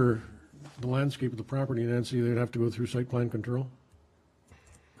alter the landscape of the property, Nancy, they'd have to go through site plan control?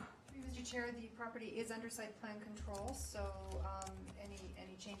 Mr. Chair, the property is under site plan control, so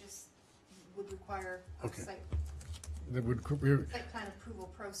any changes would require a Okay. site That would, plan approval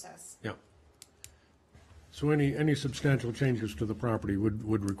process. yeah. So any substantial changes to the property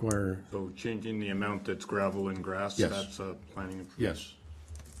would require, So changing the amount that's gravel and grass, Yes. that's a planning approval? yes.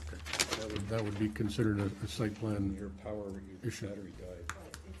 That would be considered a site plan Your power, your issue. battery died.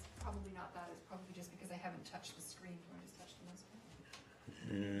 But it's probably not that, it's probably just because I haven't touched the screen, when I just touched the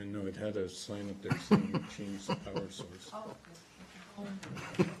mouse. No, it had a sign up there saying you changed the power source. Oh,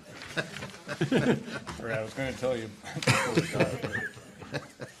 Sorry, I was gonna tell you.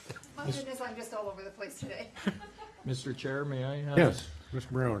 my goodness, I'm just all over the place today. Mr. Chair, may I have? Yes, Mr.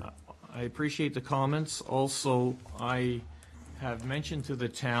 Brower. I appreciate the comments. Also, I have mentioned to the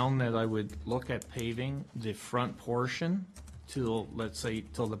town that I would look at paving the front portion till, let's say,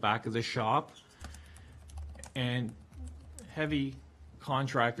 till the back of the shop. And heavy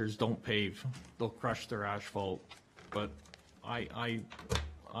contractors don't pave. They'll crush their asphalt. But I've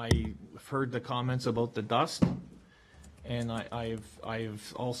heard the comments about the dust. And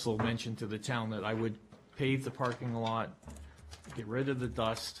I've also mentioned to the town that I would pave the parking lot, get rid of the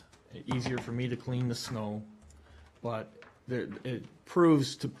dust, easier for me to clean the snow. But it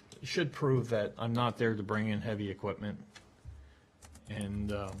should prove that I'm not there to bring in heavy equipment.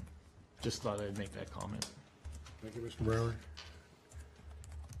 And just thought I'd make that comment. Thank you, Mr. Brower.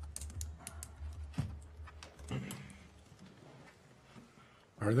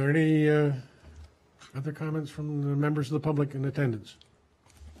 Are there any other comments from the members of the public in attendance?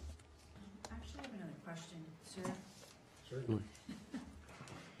 Actually, I have another question, sir. Certainly.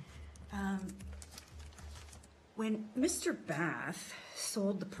 When Mr. Bath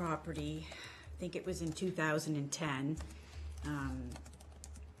sold the property, I think it was in 2010,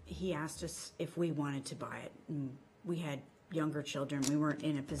 he asked us if we wanted to buy it. And we had younger children, we weren't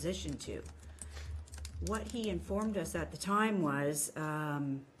in a position to. What he informed us at the time was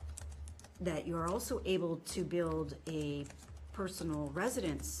that you're also able to build a personal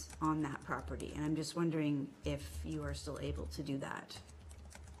residence on that property. And I'm just wondering if you are still able to do that.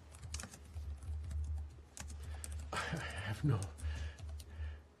 I have no.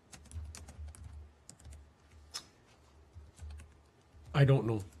 I don't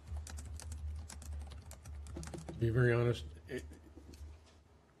know. To be very honest,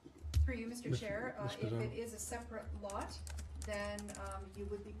 Through you, Mr. Ms. Chair, Ms. if Pizzano. it is a separate lot, then you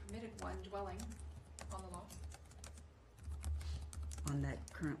would be permitted one dwelling on the lot. On that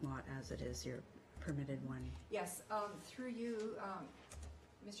current lot as it is, you're permitted one. Yes, through you,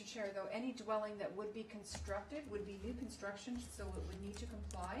 Mr. Chair, though, any dwelling that would be constructed would be new construction, so it would need to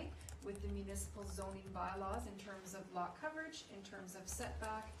comply with the municipal zoning bylaws in terms of lot coverage, in terms of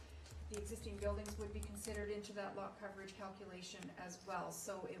setback. The existing buildings would be considered into that lot coverage calculation as well.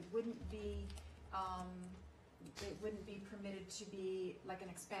 So it wouldn't be permitted to be like an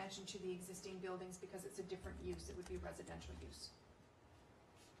expansion to the existing buildings because it's a different use. It would be residential use.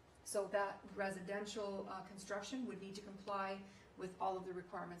 So that residential construction would need to comply with all of the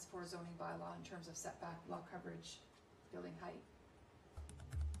requirements for zoning bylaw in terms of setback, lot coverage, building height.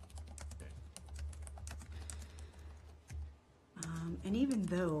 And even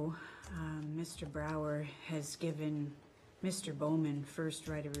though Mr. Brower has given Mr. Bowman first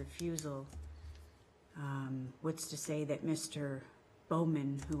right of refusal What's to say that Mr.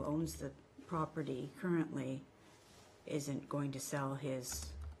 Bowman, who owns the property currently, isn't going to sell his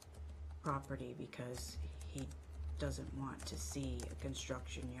property because he doesn't want to see a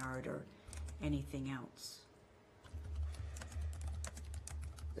construction yard or anything else?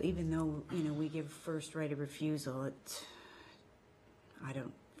 Even though, you know, we give first right of refusal, I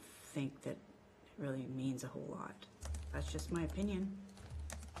don't think that really means a whole lot. That's just my opinion.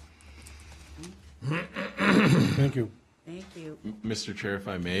 Thank you. Thank you. Mr. Chair, if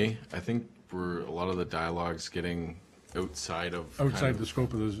I may, I think a lot of the dialogue's getting outside of. Outside the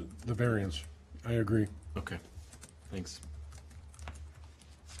scope of the variance. I agree. Okay, thanks.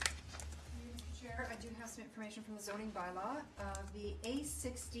 Mr. Chair, I do have some information from the zoning bylaw. The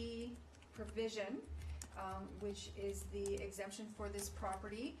A60 provision, which is the exemption for this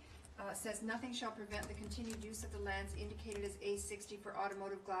property, says nothing shall prevent the continued use of the lands indicated as A60 for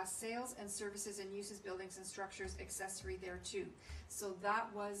automotive glass sales and services and uses, buildings and structures accessory thereto. So that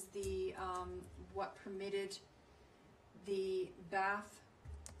was the, what permitted the Bath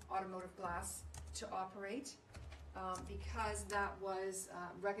automotive glass to operate, because that was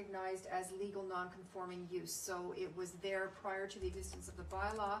recognized as legal non-conforming use. So it was there prior to the existence of the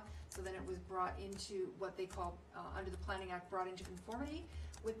bylaw, so then it was brought into what they call, under the Planning Act, brought into conformity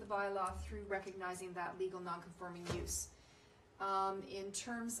with the bylaw through recognizing that legal non-conforming use. In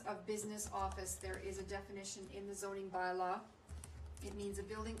terms of business office, there is a definition in the zoning bylaw. It means a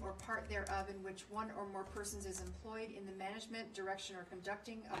building or part thereof in which one or more persons is employed in the management, direction, or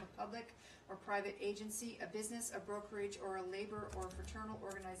conducting of a public or private agency, a business, a brokerage, or a labor or fraternal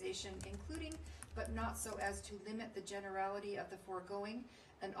organization, including but not so as to limit the generality of the foregoing,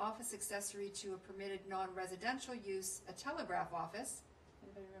 an office accessory to a permitted non-residential use, a telegraph office.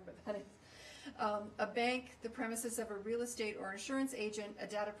 Anybody remember what that is? A bank, the premises of a real estate or insurance agent, a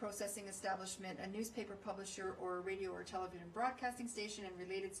data processing establishment, a newspaper publisher, or a radio or television broadcasting station, and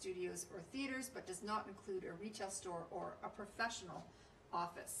related studios or theaters, but does not include a retail store or a professional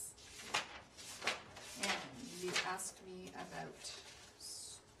office. And you asked me about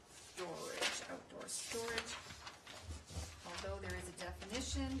storage, outdoor storage. Although there is a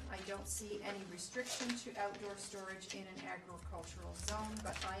definition, I don't see any restriction to outdoor storage in an agricultural zone,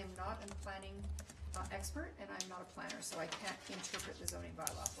 but I am not a planning expert, and I'm not a planner, so I can't interpret the zoning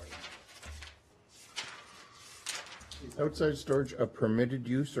bylaw for you. Is outside storage a permitted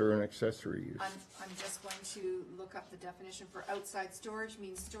use or an accessory use? I'm just going to look up the definition for outside storage.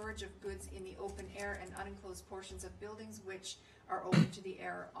 Means storage of goods in the open air and unenclosed portions of buildings which are open to the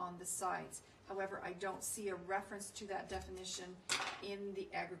air on the sides. However, I don't see a reference to that definition in the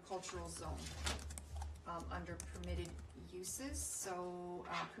agricultural zone under permitted uses. So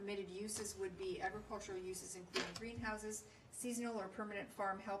permitted uses would be agricultural uses including greenhouses, seasonal or permanent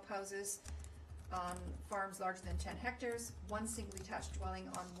farm help houses on farms larger than 10 hectares, one single detached dwelling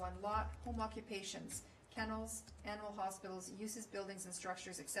on one lot, home occupations, kennels, animal hospitals, uses, buildings, and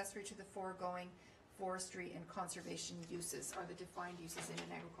structures accessory to the foregoing, forestry and conservation uses are the defined uses in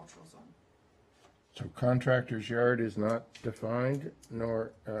an agricultural zone. So contractor's yard is not defined,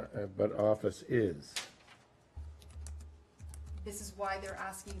 nor, but office is. This is why they're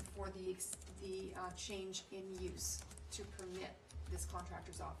asking for the change in use to permit this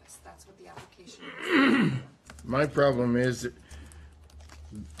contractor's office. That's what the application is. My problem is that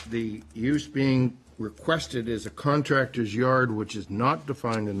the use being requested is a contractor's yard, which is not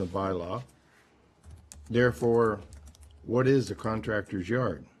defined in the bylaw. Therefore, what is a contractor's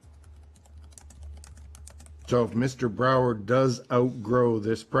yard? So if Mr. Brower does outgrow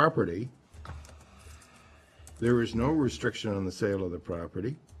this property, there is no restriction on the sale of the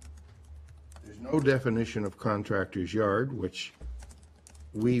property. There's no definition of contractor's yard, which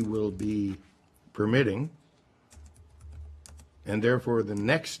we will be permitting. And therefore, the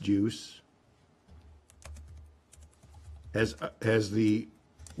next use has the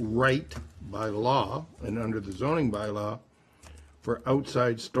right by law and under the zoning bylaw for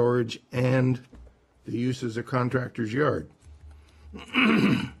outside storage and the use as a contractor's yard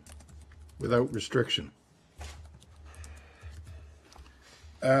without restriction.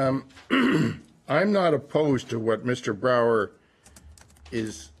 I'm not opposed to what Mr. Brower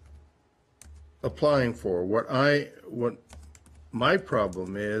is applying for. What my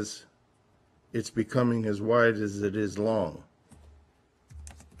problem is, it's becoming as wide as it is long.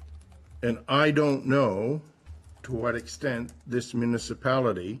 And I don't know to what extent this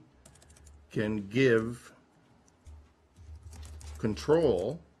municipality can give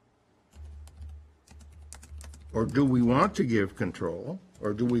control, or do we want to give control,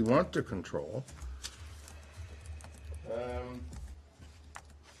 or do we want to control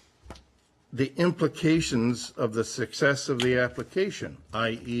the implications of the success of the application,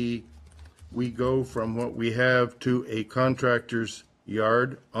 i.e., we go from what we have to a contractor's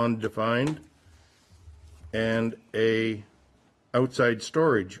yard undefined and a outside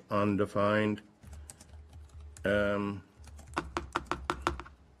storage undefined.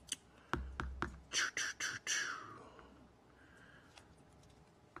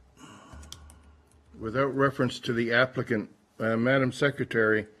 Without reference to the applicant, Madam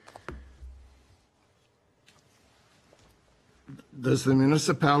Secretary, does the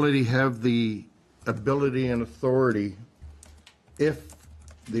municipality have the ability and authority, if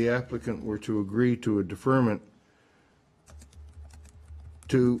the applicant were to agree to a deferment,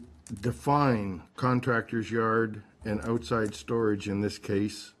 to define contractor's yard and outside storage in this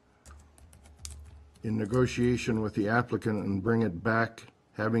case in negotiation with the applicant and bring it back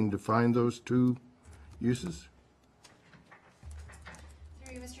having defined those two uses?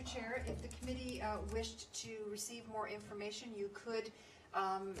 Through you, Mr. Chair, if the committee wished to receive more information, you could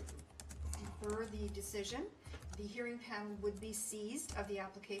defer the decision. The hearing panel would be seized of the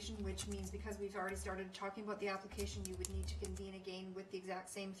application, which means because we've already started talking about the application, you would need to convene again with the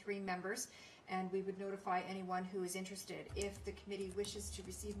exact same 3 members, and we would notify anyone who is interested. If the committee wishes to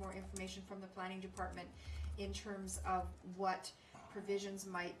receive more information from the planning department in terms of what provisions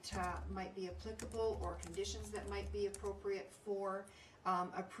might be applicable or conditions that might be appropriate for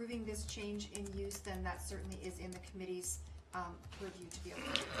approving this change in use, then that certainly is in the committee's purview to be able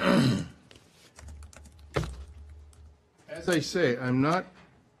to do. As I say, I'm not.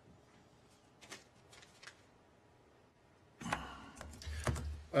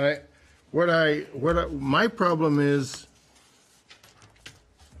 My problem is,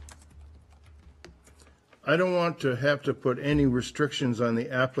 I don't want to have to put any restrictions on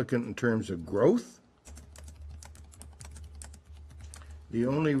the applicant in terms of growth. The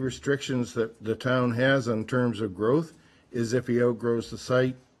only restrictions that the town has in terms of growth is if he outgrows the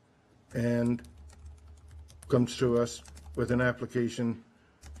site and comes to us with an application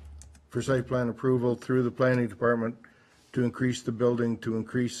for site plan approval through the planning department to increase the building, to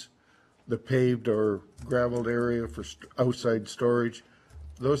increase the paved or gravelled area for outside storage,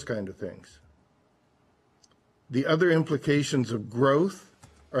 those kind of things. The other implications of growth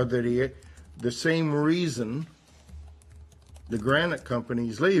are that the same reason the granite company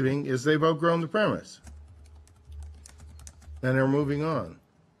is leaving is they've outgrown the premise and they're moving on.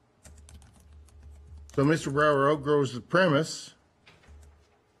 So Mr. Brower outgrows the premise,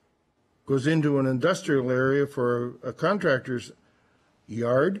 goes into an industrial area for a contractor's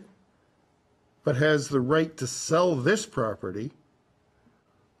yard, but has the right to sell this property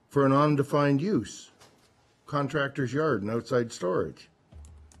for an undefined use, contractor's yard and outside storage.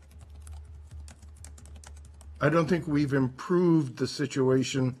 I don't think we've improved the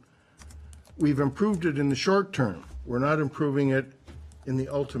situation. We've improved it in the short term. We're not improving it in the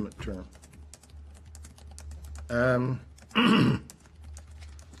ultimate term.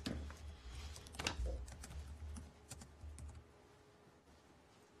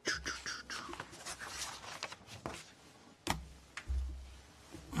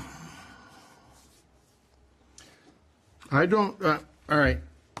 I don't, all right.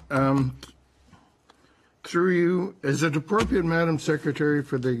 Through you, is it appropriate, Madam Secretary,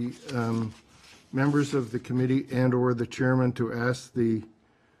 for the members of the committee and/or the chairman to ask the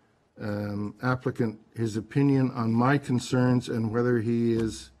applicant his opinion on my concerns and whether he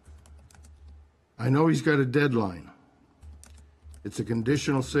is, I know he's got a deadline. It's a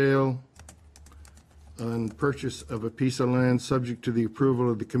conditional sale on purchase of a piece of land subject to the approval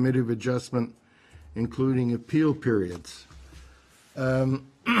of the Committee of Adjustment, including appeal periods.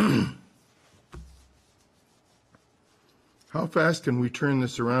 How fast can we turn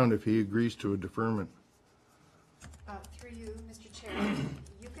this around if he agrees to a deferment? Through you, Mr. Chair,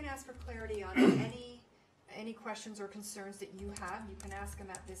 you can ask for clarity on any questions or concerns that you have. You can ask them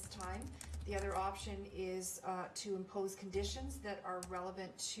at this time. The other option is to impose conditions that are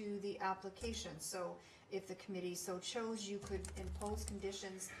relevant to the application. So if the committee so chose, you could impose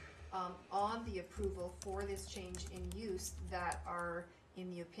conditions on the approval for this change in use that are, in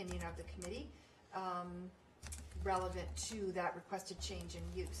the opinion of the committee, relevant to that requested change in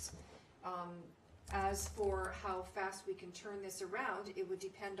use. As for how fast we can turn this around, it would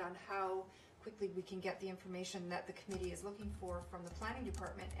depend on how quickly we can get the information that the committee is looking for from the planning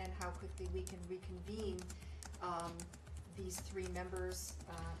department and how quickly we can reconvene these 3 members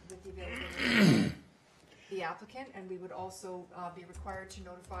with the availability of the applicant, and we would also be required to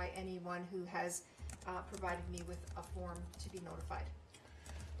notify anyone who has provided me with a form to be notified.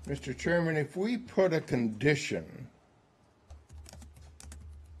 Mr. Chairman, if we put a condition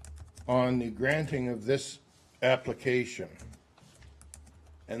on the granting of this application,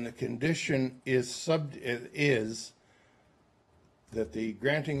 and the condition is that the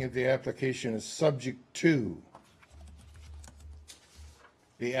granting of the application is subject to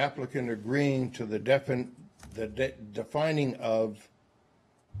the applicant agreeing to the defining of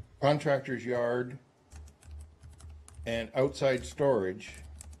contractor's yard and outside storage,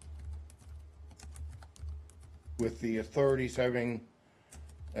 with the authorities having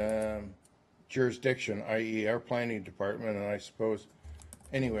jurisdiction, i.e. our planning department, and I suppose,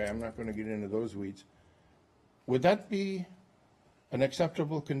 anyway, I'm not going to get into those weeds. Would that be an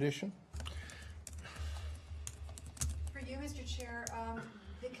acceptable condition? For you, Mr. Chair,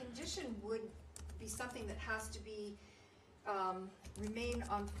 the condition would be something that has to be, remain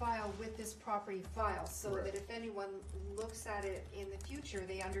on file with this property file, so that if anyone looks at it in the future,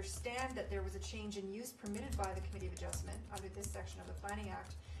 they understand that there was a change in use permitted by the Committee of Adjustment under this section of the Planning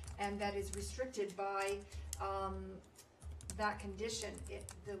Act, and that is restricted by that condition.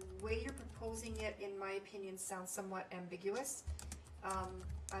 The way you're proposing it, in my opinion, sounds somewhat ambiguous. I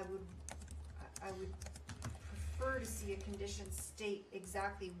would prefer to see a condition state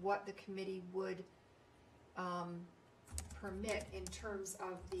exactly what the committee would permit in terms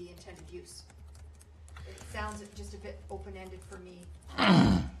of the intended use. It sounds just a bit open-ended for me.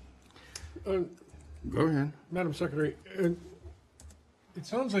 Go ahead. Madam Secretary, it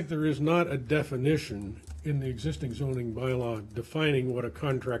sounds like there is not a definition in the existing zoning bylaw defining what a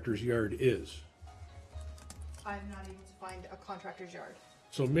contractor's yard is. I'm not able to find a contractor's yard.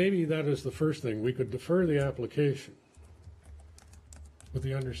 So maybe that is the first thing. We could defer the application with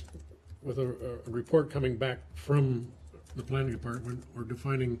a report coming back from the planning department or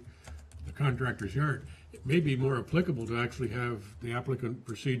defining the contractor's yard. It may be more applicable to actually have the applicant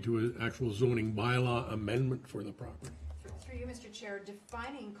proceed to an actual zoning bylaw amendment for the property. Through you, Mr. Chair,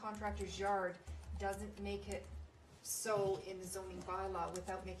 defining contractor's yard doesn't make it so in the zoning bylaw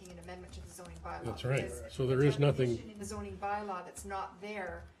without making an amendment to the zoning bylaw. That's right. Because So there is nothing. in the zoning bylaw that's not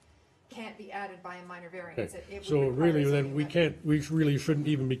there can't be added by a minor variance. Okay. It would So require really, a then zoning we amendment. can't, we really shouldn't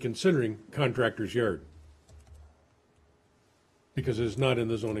even be considering contractor's yard because it's not in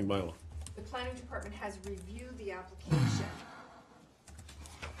the zoning bylaw. The planning department has reviewed the application.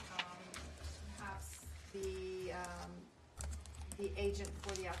 Perhaps the agent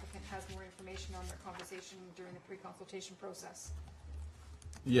for the applicant has more information on their conversation during the pre-consultation process.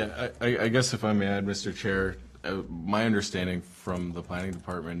 Yeah, I guess if I may add, Mr. Chair, my understanding from the planning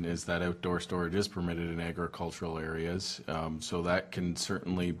department is that outdoor storage is permitted in agricultural areas. So that can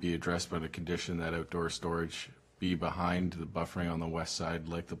certainly be addressed by the condition that outdoor storage be behind the buffering on the west side,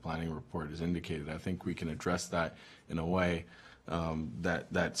 like the planning report has indicated. I think we can address that in a way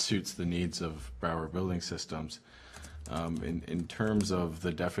that suits the needs of Broward Building Systems. In terms of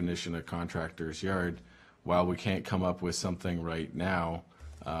the definition of contractor's yard, while we can't come up with something right now,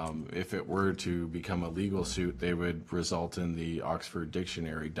 if it were to become a legal suit, they would result in the Oxford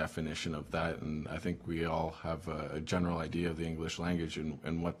Dictionary definition of that, and I think we all have a general idea of the English language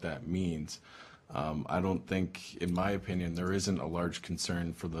and what that means. I don't think, in my opinion, there isn't a large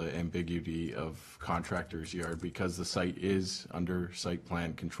concern for the ambiguity of contractor's yard because the site is under site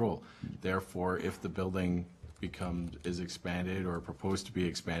plan control. Therefore, if the building is expanded or proposed to be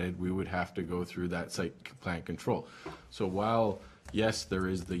expanded, we would have to go through that site plan control. So while, yes, there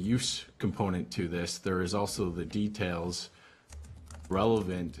is the use component to this, there is also the details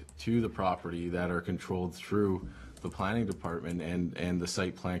relevant to the property that are controlled through the planning department and the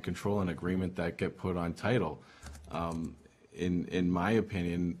site plan control and agreement that get put on title. In my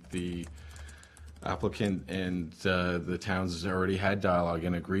opinion, the applicant and the towns already had dialogue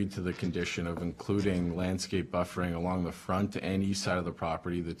and agreed to the condition of including landscape buffering along the front and east side of the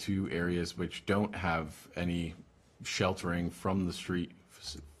property, the two areas which don't have any sheltering from the street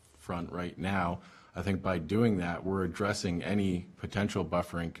front right now. I think by doing that, we're addressing any potential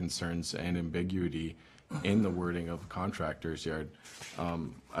buffering concerns and ambiguity in the wording of contractor's yard.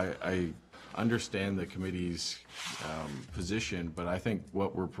 I understand the committee's position, but I think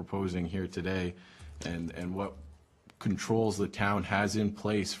what we're proposing here today and what controls the town has in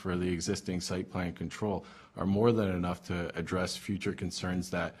place for the existing site plan control are more than enough to address future concerns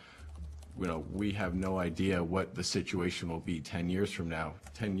that, you know, we have no idea what the situation will be 10 years from now.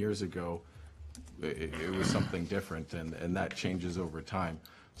 10 years ago, it was something different, and that changes over time.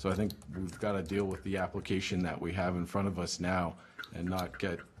 So I think we've got to deal with the application that we have in front of us now and not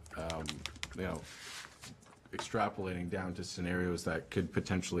get, you know, extrapolating down to scenarios that could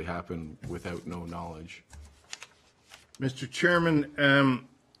potentially happen without no knowledge. Mr. Chairman,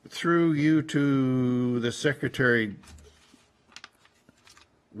 through you to the Secretary,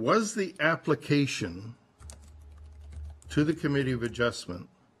 Was the application to the Committee of Adjustment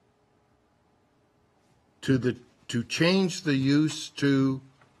to change the use to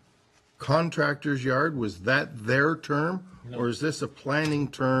contractor's yard, was that their term? No. Or is this a planning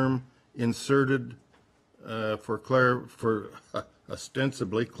term inserted for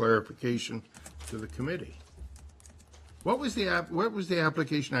ostensibly clarification to the committee? What was the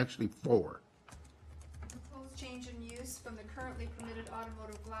application actually for? Proposed change in use from the currently permitted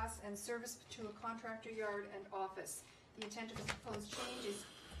automotive glass and service to a contractor yard and office. The intent of the proposed change is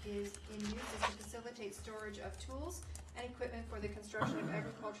in use is to facilitate storage of tools and equipment for the construction of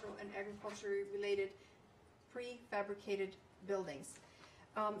agricultural and agriculture-related prefabricated buildings.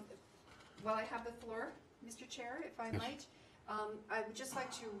 While I have the floor, Mr. Chair, if I might, I would just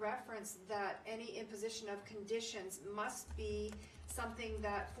like to reference that any imposition of conditions must be something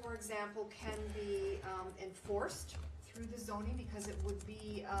that, for example, can be enforced through the zoning, because it would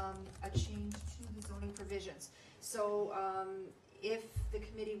be a change to the zoning provisions. So if the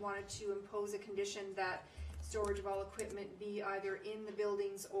committee wanted to impose a condition that storage of all equipment be either in the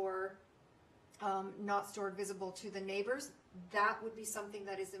buildings or not stored visible to the neighbors, that would be something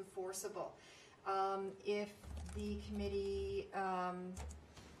that is enforceable. If the committee,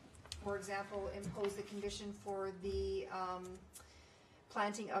 for example, imposed a condition for the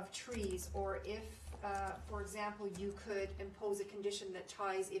planting of trees, or if, for example, you could impose a condition that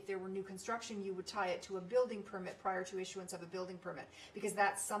ties, if there were new construction, you would tie it to a building permit prior to issuance of a building permit, because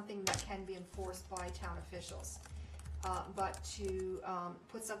that's something that can be enforced by town officials. But to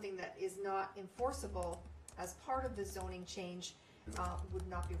put something that is not enforceable as part of the zoning change would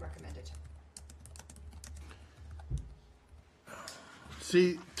not be recommended.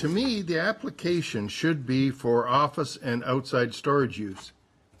 See, to me, the application should be for office and outside storage use.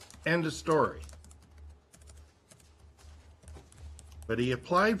 End of story. But he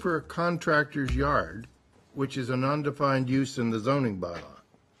applied for a contractor's yard, which is an undefined use in the zoning bylaw.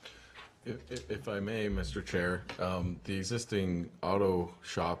 If I may, Mr. Chair, the existing auto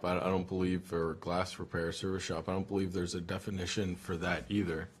shop, I don't believe, or glass repair service shop, I don't believe there's a definition for that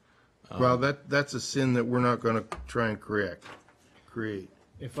either. Well, that's a sin that we're not going to try and create.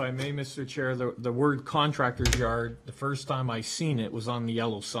 If I may, Mr. Chair, the word contractor's yard, the first time I seen it was on the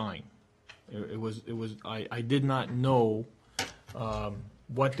yellow sign. I did not know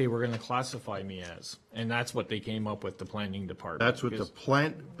what they were going to classify me as, and that's what they came up with, the planning department. That's what the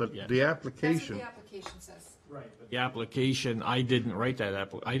plant, but Yeah. the That's application. what the application says. Right. But the application, I didn't write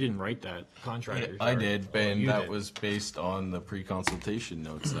that I didn't write that contractor's I yard. did, Oh, and you that did. was based on the pre-consultation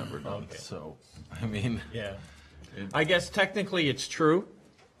notes that were done, Okay. so, I mean. Yeah. I guess technically it's true.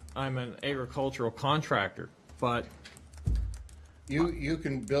 I'm an agricultural contractor, but You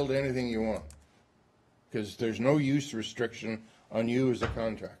can build anything you want, because there's no use restriction on you as a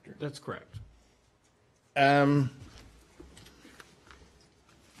contractor. that's correct.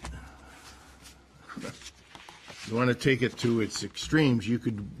 You want to take it to its extremes, you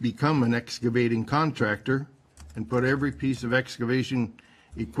could become an excavating contractor and put every piece of excavation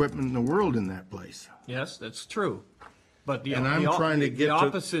equipment in the world in that place. Yes, that's true. But And I'm trying to get the to-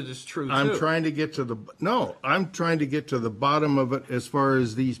 opposite is true too. I'm trying to get to the bottom of it as far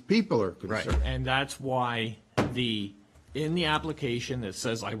as these people are concerned. And that's why in the application, it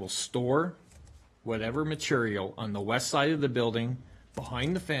says I will store whatever material on the west side of the building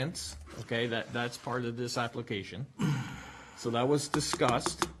behind the fence, okay, that's part of this application. So that was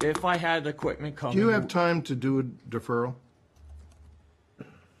discussed. If I had equipment coming. Do you have time to do a deferral?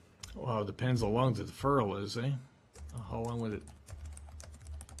 Well, it depends how long the deferral is, eh? How long would it?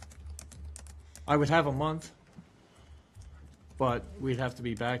 I would have a month, but we'd have to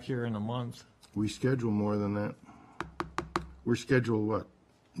be back here in a month. We schedule more than that. We're scheduled, what,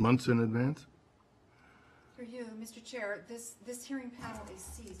 months in advance? For you, Mr. Chair, this hearing panel is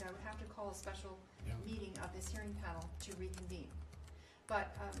seized. I would have to call a special meeting of this hearing panel to reconvene.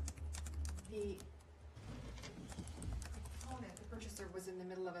 But the proponent, the purchaser, was in the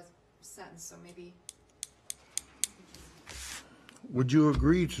middle of a sentence, so maybe. Would you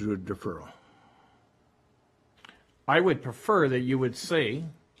agree to a deferral? I would prefer that you would say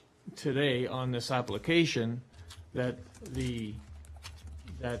today on this application that the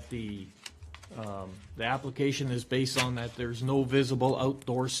application is based on that there's no visible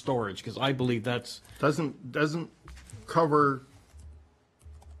outdoor storage, because I believe that's. Doesn't cover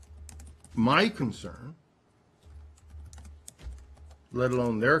my concern, let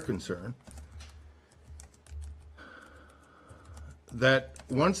alone their concern, that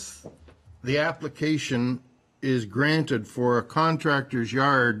once the application is granted for a contractor's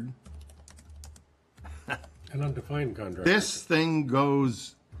yard, An undefined contract. this thing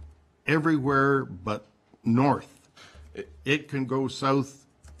goes everywhere but north. It can go south.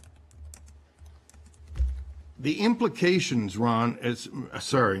 The implications, Ron, is,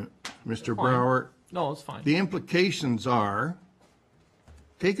 sorry, Mr. Brower. No, it's fine. The implications are,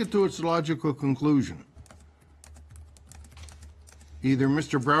 take it to its logical conclusion. Either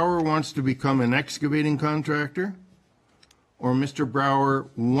Mr. Brower wants to become an excavating contractor, or Mr. Brower,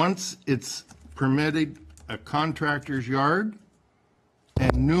 once it's permitted a contractor's yard,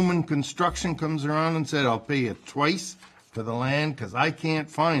 and Newman Construction comes around and said, I'll pay you twice for the land because I can't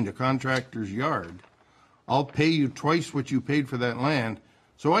find a contractor's yard. I'll pay you twice what you paid for that land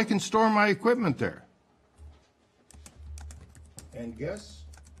so I can store my equipment there. And guess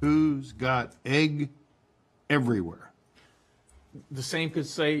who's got egg everywhere? The same could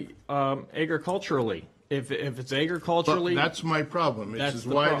say agriculturally. If it's agriculturally, But that's my problem. It's that's as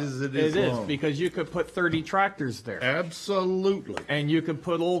the wide pro- as it is It long. is, because you could put 30 tractors there. Absolutely. And you could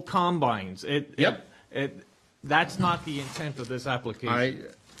put old combines. Yep. That's not the intent of this application.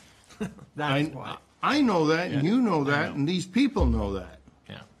 That's why. I know that, and Yeah. you know I that, know. and these people know that.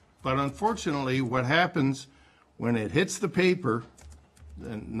 Yeah. But unfortunately, what happens when it hits the paper,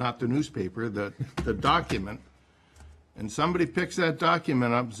 and not the newspaper, the document, and somebody picks that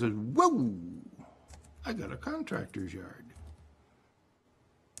document up and says, whoa, I got a contractor's yard.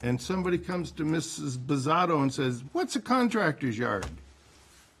 And somebody comes to Mrs. Bizzato and says, what's a contractor's yard?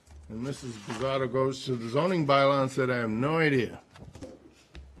 And Mrs. Bizzato goes to the zoning bylaw and said, I have no idea.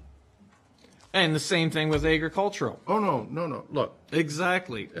 And the same thing with agricultural. Oh, no, look.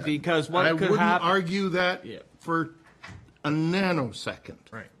 Exactly, because what I could wouldn't happen. argue that Yeah. for a nanosecond.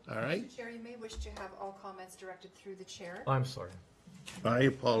 Right. All right? Chair, you may wish to have all comments directed through the chair. I'm sorry. I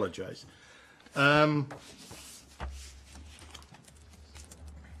apologize.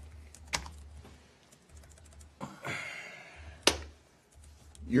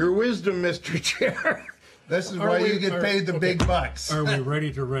 Your wisdom, Mr. Chair. This is Are why we- you get are- paid the okay. big bucks. Are we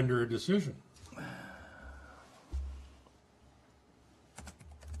ready to render a decision?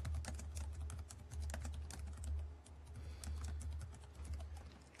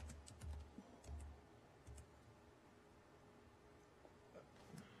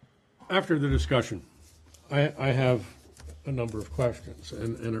 After the discussion, I have a number of questions,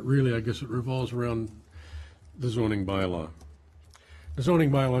 and it really, I guess it revolves around the zoning bylaw. The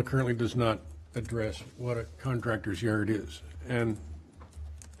zoning bylaw currently does not address what a contractor's yard is, and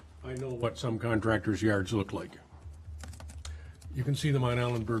I know what some contractors' yards look like. You can see them on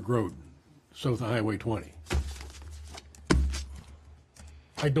Allenburg Road, south of Highway 20.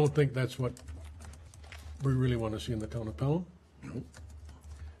 I don't think that's what we really want to see in the town of Pelham.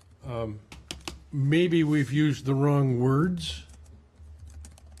 Maybe we've used the wrong words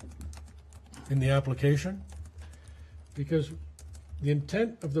in the application, because the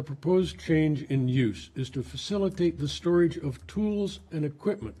intent of the proposed change in use is to facilitate the storage of tools and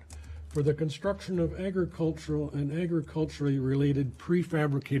equipment for the construction of agricultural and agriculturally related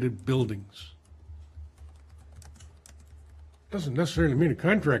prefabricated buildings. Doesn't necessarily mean a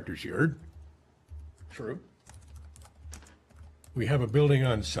contractor's yard. True. We have a building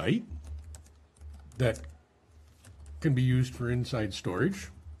on site that can be used for inside storage.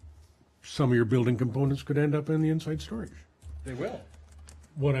 Some of your building components could end up in the inside storage. They will.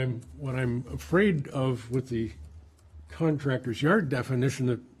 What I'm afraid of with the contractor's yard definition,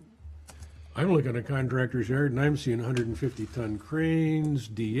 that I'm looking at a contractor's yard and I'm seeing 150-ton cranes,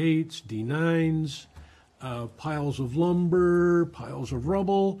 D8s, D9s, piles of lumber, piles of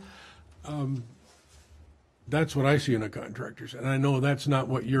rubble. That's what I see in a contractor's, and I know that's not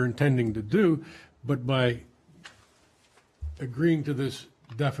what you're intending to do, but by agreeing to this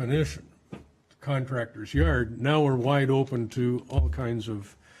definition, contractor's yard, now we're wide open to all kinds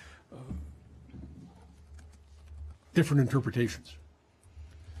of different interpretations.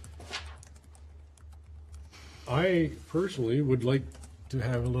 I personally would like to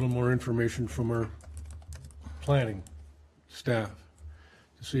have a little more information from our planning staff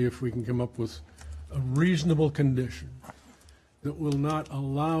to see if we can come up with a reasonable condition that will not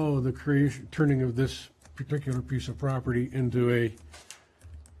allow the turning of this particular piece of property into a,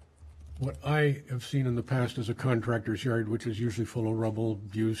 what I have seen in the past as a contractor's yard, which is usually full of rubble,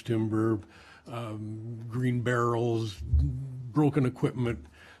 used timber, green barrels, broken equipment.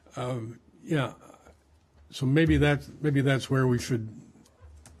 Yeah, so maybe that's where we should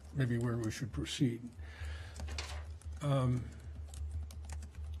proceed. And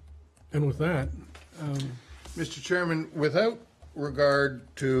with that, Mr. Chairman, without regard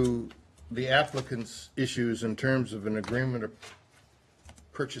to the applicant's issues in terms of an agreement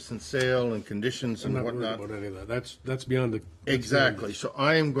purchase and sale and conditions I'm and not worried whatnot. about any of that. That's beyond the. Exactly. So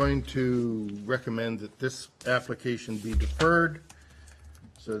I am going to recommend that this application be deferred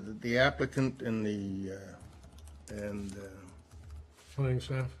so that the applicant and the Planning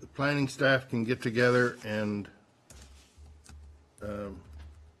staff. planning staff can get together and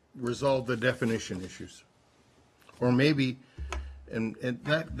resolve the definition issues. Or maybe, and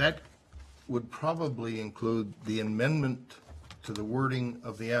that would probably include the amendment to the wording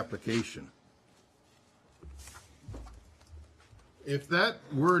of the application. If that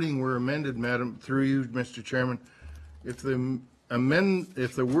wording were amended, Madam, through you, Mr. Chairman, if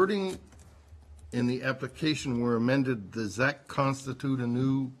the wording in the application were amended, does that constitute a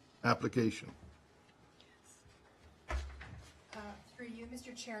new application? Through you,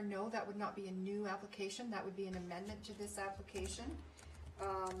 Mr. Chair, no, that would not be a new application. That would be an amendment to this application.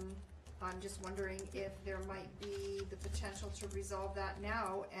 I'm just wondering if there might be the potential to resolve that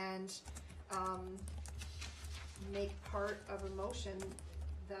now and make part of a motion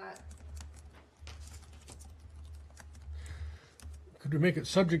that, Could we make it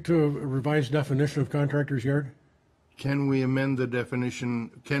subject to a revised definition of contractor's yard? Can we amend the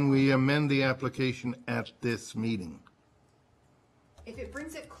definition, can we amend the application at this meeting? if it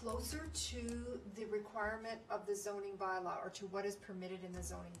brings it closer to the requirement of the zoning bylaw or to what is permitted in the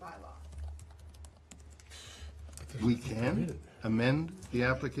zoning bylaw. We can amend the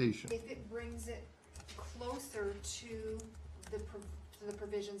application. If it brings it closer to the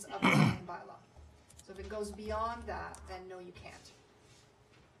provisions of the zoning bylaw. So if it goes beyond that, then no, you can't.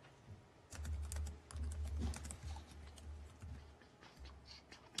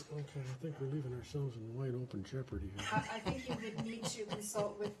 Okay, I think we're leaving ourselves in wide open jeopardy here. I think you would need to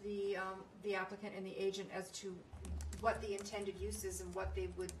consult with the applicant and the agent as to what the intended use is and what they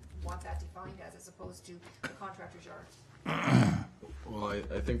would want that defined as opposed to the contractor's yard. Well,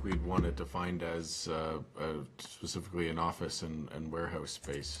 I think we'd want it defined as specifically an office and warehouse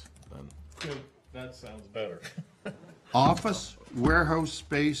space then. That sounds better. Office, warehouse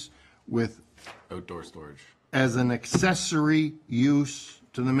space with, Outdoor storage. as an accessory use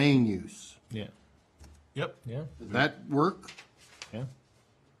to the main use. Yeah. Yep. Yeah. Does that work? Yeah.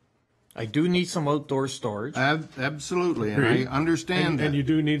 I do need some outdoor storage. Absolutely, and I Agreed. understand that. And you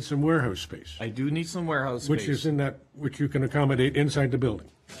do need some warehouse space, I do need some warehouse which space. is in that, which you can accommodate inside the building.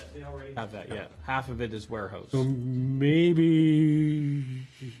 They already have that, yeah. Half of it is warehouse. So maybe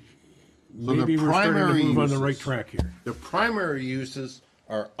So the we're starting to primary move on the uses- right track here. The primary uses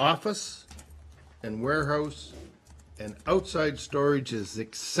are office and warehouse, and outside storage is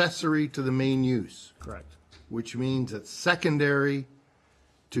accessory to the main use, Correct. which means it's secondary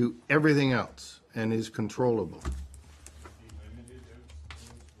to everything else and is controllable.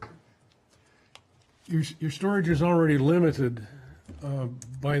 Your storage is already limited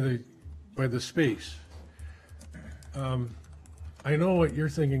by the space. I know what you're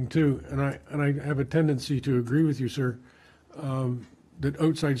thinking too, and I have a tendency to agree with you, sir, that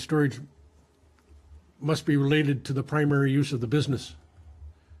outside storage must be related to the primary use of the business.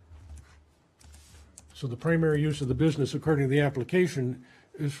 So the primary use of the business, according to the application,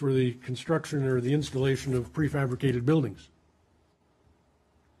 is for the construction or the installation of prefabricated buildings.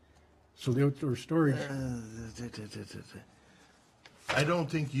 So the outdoor storage, I don't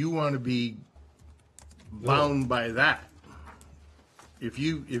think you want to be bound by that. If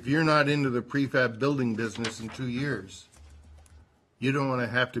you're not into the prefab building business in 2 years, you don't want to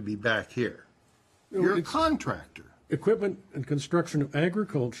have to be back here. You're a it's- contractor. equipment and construction of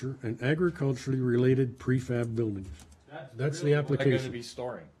agriculture and agriculturally related prefab buildings. That's the I'm going to application. be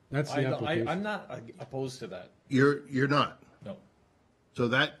storing. That's the application. I'm not opposed to that. You're not. No. So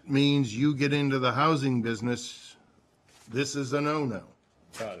that means you get into the housing business, this is a no-no.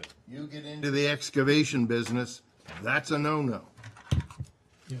 Got it. You get into the excavation business, that's a no-no.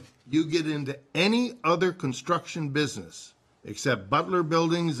 Yeah. You get into any other construction business, except Butler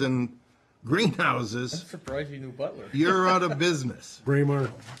buildings and I'm greenhouses, surprised you knew Butler. you're out of business.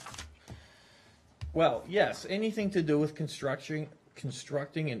 Braemar, Well, yes, anything to do with constructing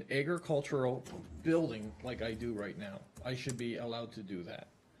an agricultural building like I do right now, I should be allowed to do that.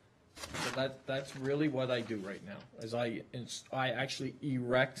 So that's really what I do right now, is I actually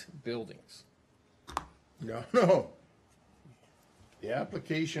erect buildings. No. The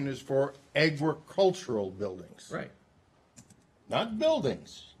application is for agricultural buildings. Right. Not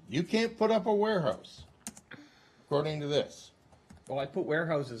buildings. You can't put up a warehouse, according to this. Well, I put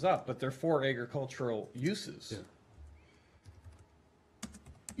warehouses up, but they're for agricultural uses.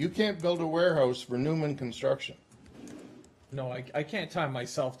 You can't build a warehouse for Newman Construction. No, I can't tie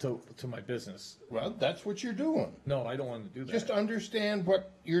myself to my business. Well, that's what you're doing. No, I don't want to do that. Just understand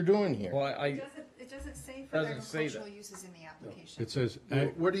what you're doing here. Well, It doesn't say for Doesn't say that. agricultural uses in the application. It says.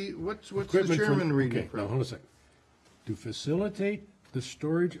 What's the Equipment from- chairman reading okay, now, from? hold on a second. To facilitate the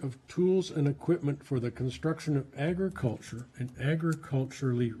storage of tools and equipment for the construction of agriculture and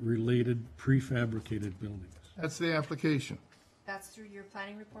agriculturally related prefabricated buildings. That's the application. That's through your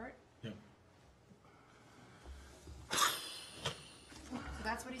planning report? Yeah. So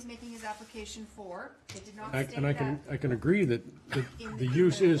that's what he's making his application for. It did not I- state And I that. can agree that In the the-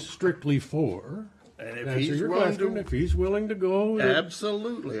 use is strictly for, And to if answer he's your willing question, to, if he's willing to go. then-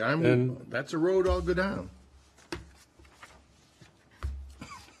 absolutely, And- that's a road I'll go down.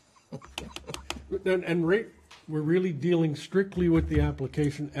 And we're really dealing strictly with the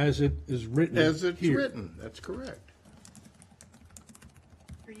application as it is written here. As it's written, that's correct.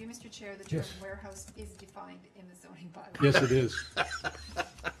 For you, Mr. Chair, the term Yes. warehouse is defined in the zoning bylaw. Yes, it is.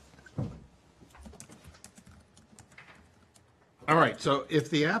 All right, so if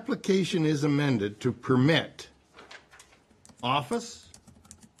the application is amended to permit office,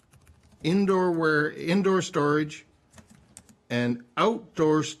 indoor storage, and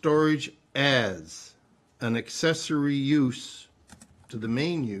outdoor storage as an accessory use to the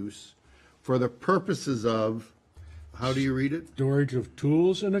main use for the purposes of, how do you read it? Storage of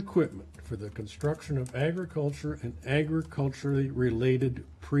tools and equipment for the construction of agriculture and agriculturally related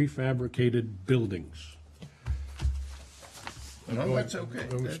prefabricated buildings. No, that's okay.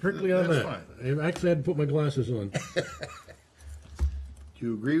 I'm That- strictly on that's that. fine. I actually had to put my glasses on. Do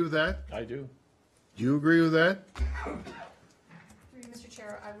you agree with that? I do. Do you agree with that? Through you, Mr.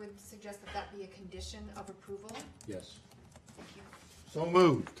 Chair, I would suggest that that be a condition of approval. Yes. Thank you. So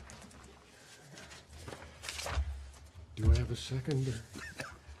moved. Do I have a second?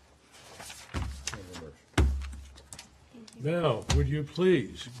 Now, would you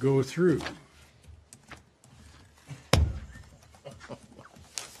please go through?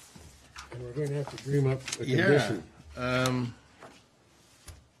 And we're going to have to dream up a Yeah. condition.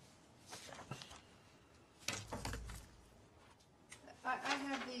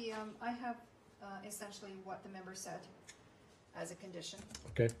 I have essentially what the member said as a condition.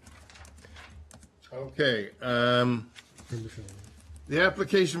 Okay. Okay, Condition. the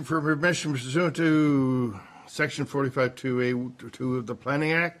application for permission pursuant to section 45(2)(a)(2) of the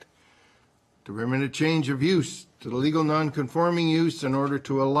Planning Act to permit a change of use to the legal non-conforming use in order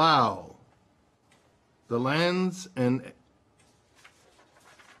to allow the lands and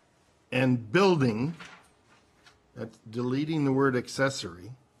building, that's deleting the word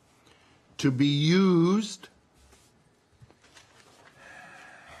accessory, to be used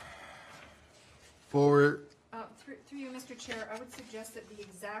for, Through you, Mr. Chair, I would suggest that the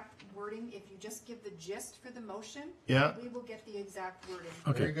exact wording, if you just give the gist for the motion. Yeah. We will get the exact wording.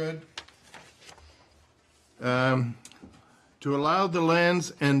 very good. To allow the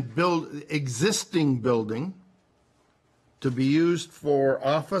lands and existing building to be used for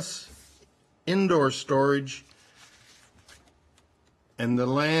office, indoor storage, and the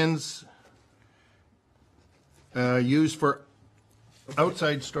lands used for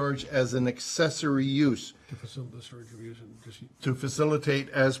outside storage as an accessory use To facilitate the storage of use and just. to facilitate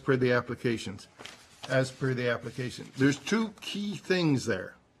as per the applications, as per the application. There's two key things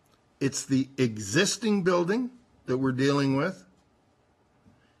there. It's the existing building that we're dealing with.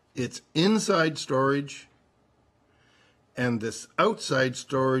 It's inside storage. And this outside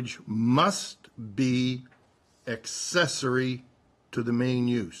storage must be accessory to the main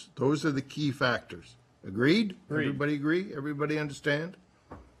use. Those are the key factors. Agreed? Agreed. Everybody agree? Everybody understand?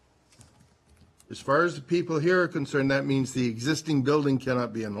 As far as the people here are concerned, that means the existing building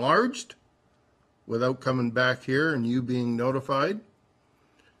cannot be enlarged without coming back here and you being notified.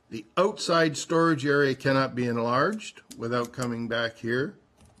 The outside storage area cannot be enlarged without coming back here.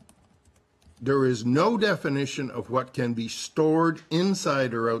 There is no definition of what can be stored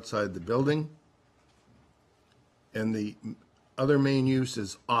inside or outside the building. And the other main use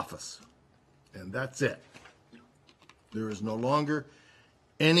is office. And that's it. There is no longer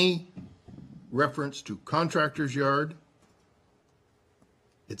any reference to contractor's yard.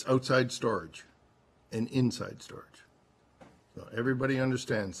 It's outside storage and inside storage. So everybody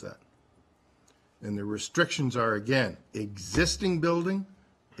understands that. And the restrictions are, again, existing building,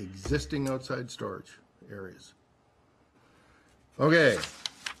 existing outside storage areas. Okay,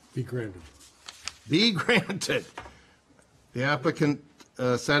 Be granted. be granted. The applicant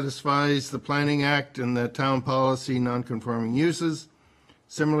satisfies the Planning Act and the town policy non-conforming uses.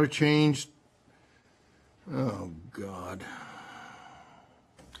 Similar change, oh, God.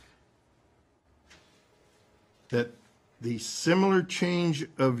 That the similar change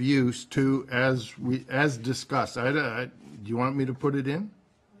of use to, as discussed. Do you want me to put it in?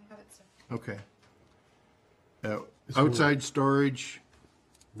 I have it, sir. Okay. Outside storage,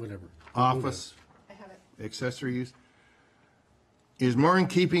 Whatever. office, I have it. accessory use, is more in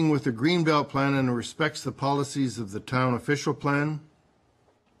keeping with the Greenbelt Plan and respects the policies of the town official plan.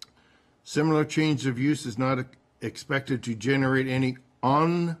 Similar change of use is not expected to generate any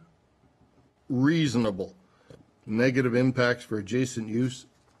unreasonable negative impacts for adjacent use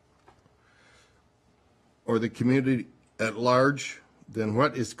or the community at large than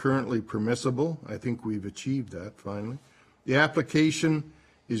what is currently permissible. I think we've achieved that finally. The application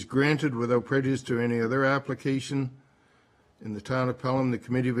is granted without prejudice to any other application. In the town of Pelham, the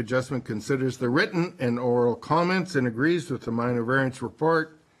Committee of Adjustment considers the written and oral comments and agrees with the minor variance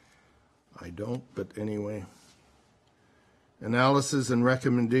report. I don't, but anyway. Analysis and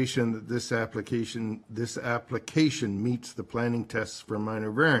recommendation that this application meets the planning tests for minor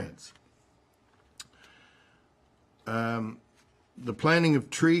variance. The planting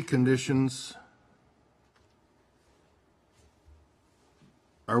of tree conditions.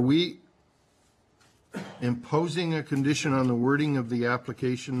 Are we imposing a condition on the wording of the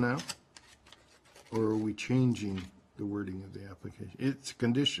application now? Or are we changing the wording of the application? It's a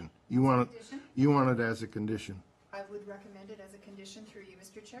condition. You want it as a condition. I would recommend it as a condition through you,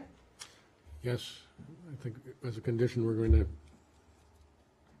 Mr. Chair. Yes, I think as a condition, we're going to,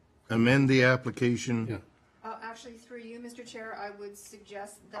 Amend the application. yeah. Actually, through you, Mr. Chair, I would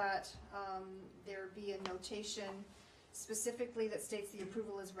suggest that there be a notation specifically that states the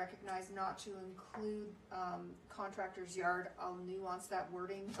approval is recognized not to include contractor's yard. I'll nuance that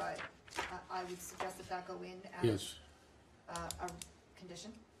wording, but I would suggest that that go in as Yes. a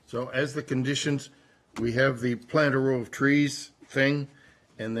condition. So as the conditions, we have the plant a row of trees thing,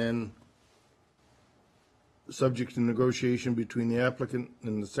 and then subject to negotiation between the applicant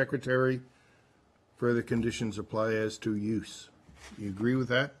and the secretary, further conditions apply as to use. You agree with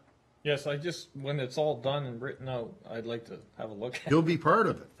that? Yes, when it's all done and written out, I'd like to have a look at it. You'll be part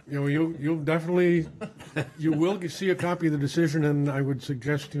of it. You know, you'll definitely, you will see a copy of the decision, and I would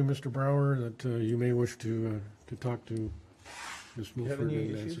suggest to you, Mr. Brower, that you may wish to talk to Ms. Do you have Milford any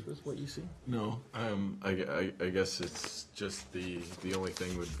and Nancy. issues with what you see? No, I guess it's just the only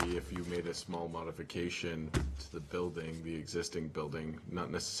thing would be if you made a small modification to the building, the existing building,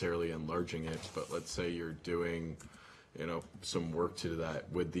 not necessarily enlarging it, but let's say you're doing, some work to that.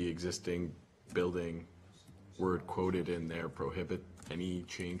 Would the existing building word quoted in there prohibit any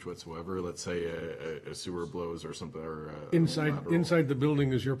change whatsoever? Let's say a sewer blows or something, or Inside the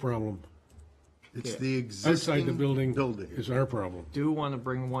building is your problem. It's the existing Outside the building building. is our problem. Do want to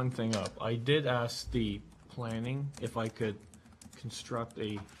bring one thing up. I did ask the planning if I could construct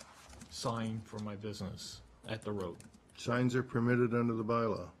a sign for my business at the road. Signs are permitted under the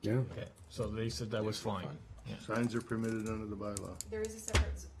bylaw. Yeah. Okay, so they said that was fine. Yeah. Signs are permitted under the bylaw. There is a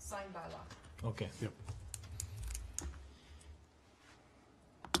separate sign bylaw. Okay. Yep.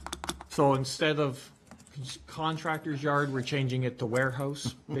 So instead of contractor's yard, we're changing it to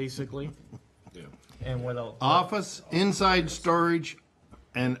warehouse, basically? Yeah. And what else? Office, inside storage,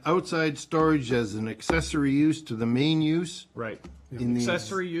 and outside storage as an accessory use to the main use. Right. In the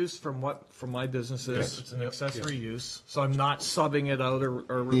Accessory use from my business is, it's an accessory use, so I'm not subbing it out or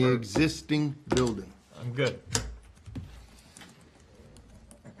The existing building. I'm good.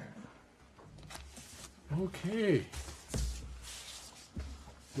 Okay.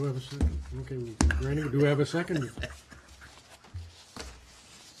 Do I have a second? Okay, Granny, do we have a second?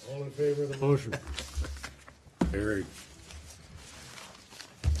 All in favor of the motion? Carried.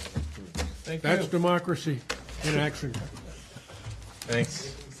 Thank That's you. democracy in action.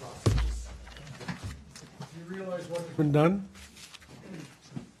 Thanks. You realize what's been done?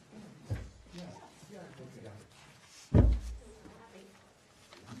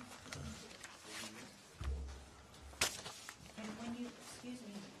 And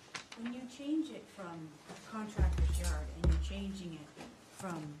when you change it from contractor's yard and you're changing it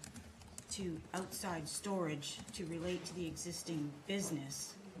to outside storage to relate to the existing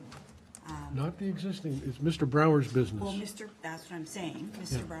business, Not the existing, it's Mr. Brower's business. well, that's what I'm saying,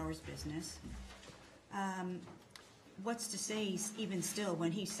 Mr. Brower's business. What's to say even still,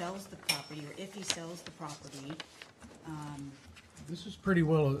 when he sells the property, or if he sells the property, This is pretty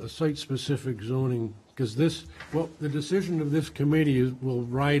well a site-specific zoning, because the decision of this committee will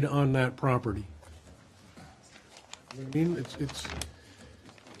ride on that property. I mean, it's,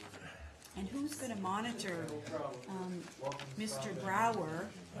 and who's gonna monitor, Mr. Brower,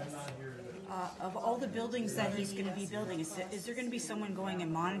 of all the buildings that he's gonna be building? Is there gonna be someone going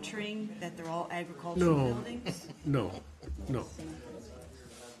and monitoring that they're all agricultural No. buildings? no. No.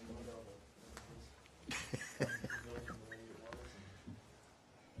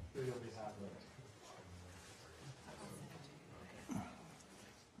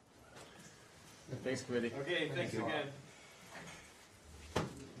 Thanks, committee. Okay, thanks again.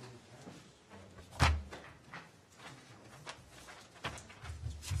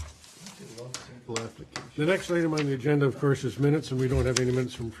 Simple application. The next item on the agenda, of course, is minutes, and we don't have any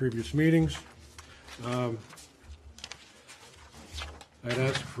minutes from previous meetings. I'd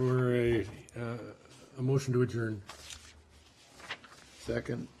ask for a motion to adjourn.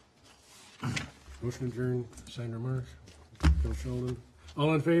 Second. Motion adjourned, Sandra Marsh, Phil Sheldon.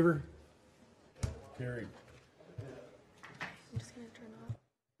 All in favor? Carried.